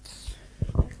 Yeah.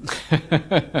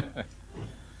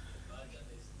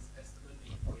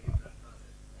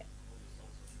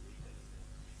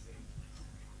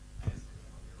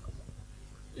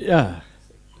 Yeah.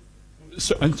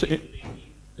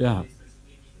 Yeah.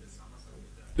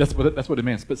 That's what it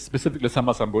means. But specifically,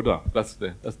 Sammasambuddha.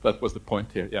 That was the point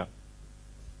here. Yeah.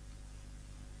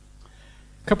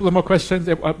 A couple of more questions.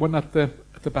 One at the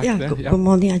back there. Good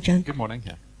morning, Ajahn. Good morning.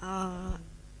 Yeah.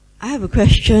 I have a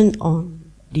question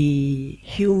on the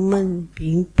human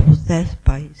being possessed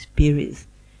by spirits.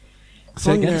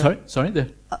 Say again. Sorry.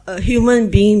 A human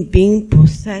being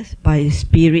possessed by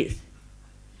spirits.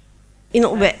 You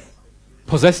know where?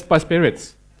 Possessed by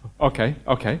spirits. Okay.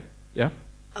 Yeah.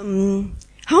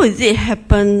 How does it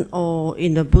happen, or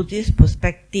in the Buddhist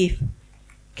perspective,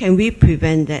 can we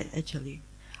prevent that actually?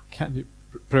 Can you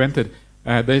prevent it?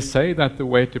 They say that the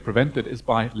way to prevent it is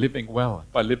by living well,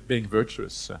 by being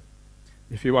virtuous.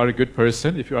 If you are a good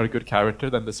person, if you are a good character,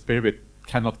 then the spirit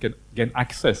cannot gain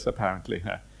access, apparently.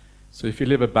 So if you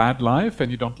live a bad life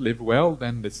and you don't live well,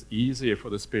 then it's easier for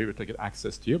the spirit to get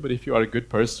access to you. But if you are a good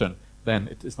person, then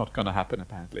it is not going to happen,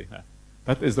 apparently.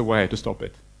 That is the way to stop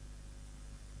it.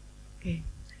 Okay.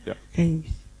 Yeah.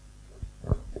 Thanks.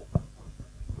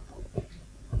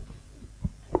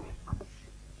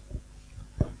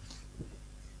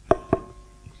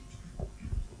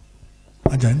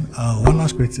 Ajahn, one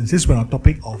last question. Since we're on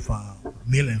topic of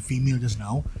male and female just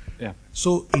now, yeah.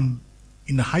 So in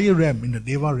the higher realm, in the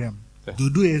Deva realm, yeah. do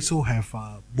they also have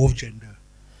both gender?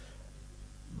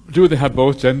 Do they have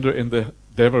both gender in the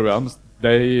Deva realms?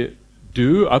 They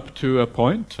do up to a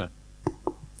point.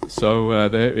 So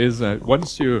there is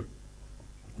once you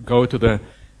go to the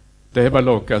Deva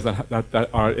lokas that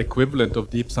are equivalent of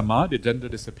deep samadhi, gender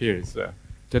disappears.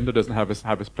 Gender doesn't have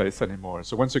its place anymore.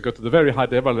 So once you go to the very high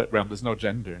Deva realm, there's no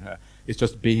gender. It's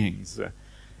just beings.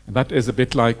 And that is a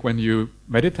bit like when you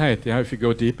meditate. Yeah, if you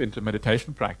go deep into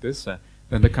meditation practice,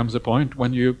 then there comes a point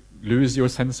when you lose your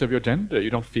sense of your gender.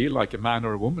 You don't feel like a man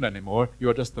or a woman anymore. You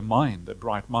are just a mind, a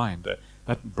bright mind.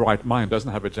 That bright mind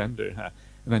doesn't have a gender.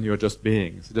 And then you're just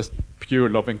beings, just pure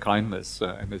loving kindness.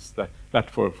 And it's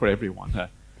that for everyone.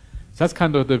 So that's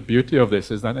kind of the beauty of this.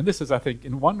 Is that, and this is, I think,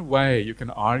 in one way you can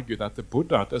argue that the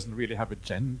Buddha doesn't really have a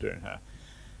gender.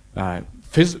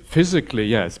 Physically,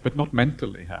 yes, but not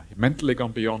mentally. Mentally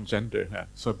gone beyond gender.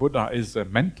 So Buddha is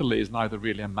mentally is neither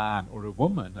really a man or a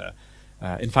woman.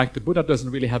 In fact, the Buddha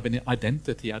doesn't really have any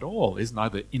identity at all. He's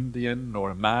neither Indian nor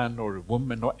a man or a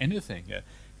woman or anything.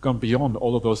 Gone beyond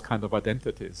all of those kind of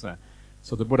identities.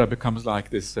 So the Buddha becomes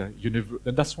like this and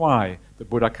that's why the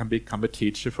Buddha can become a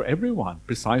teacher for everyone,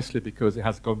 precisely because it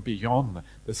has gone beyond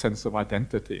the sense of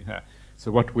identity.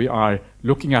 So what we are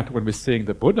looking at when we're seeing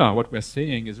the Buddha, what we're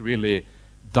seeing is really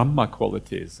Dhamma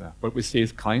qualities. What we see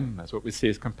is kindness, what we see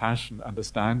is compassion,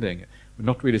 understanding. We're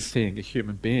not really seeing a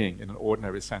human being in an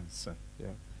ordinary sense.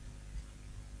 Yeah.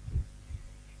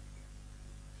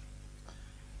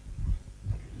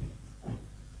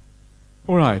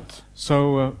 All right,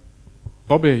 so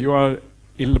Bobby, you are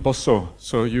il bosso,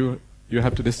 so you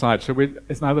have to decide.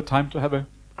 Is now the time to have a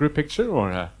group picture,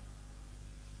 or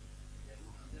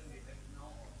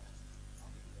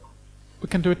we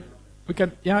can do it? We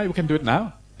can do it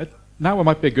now. Now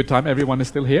might be a good time. Everyone is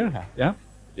still here. Yeah.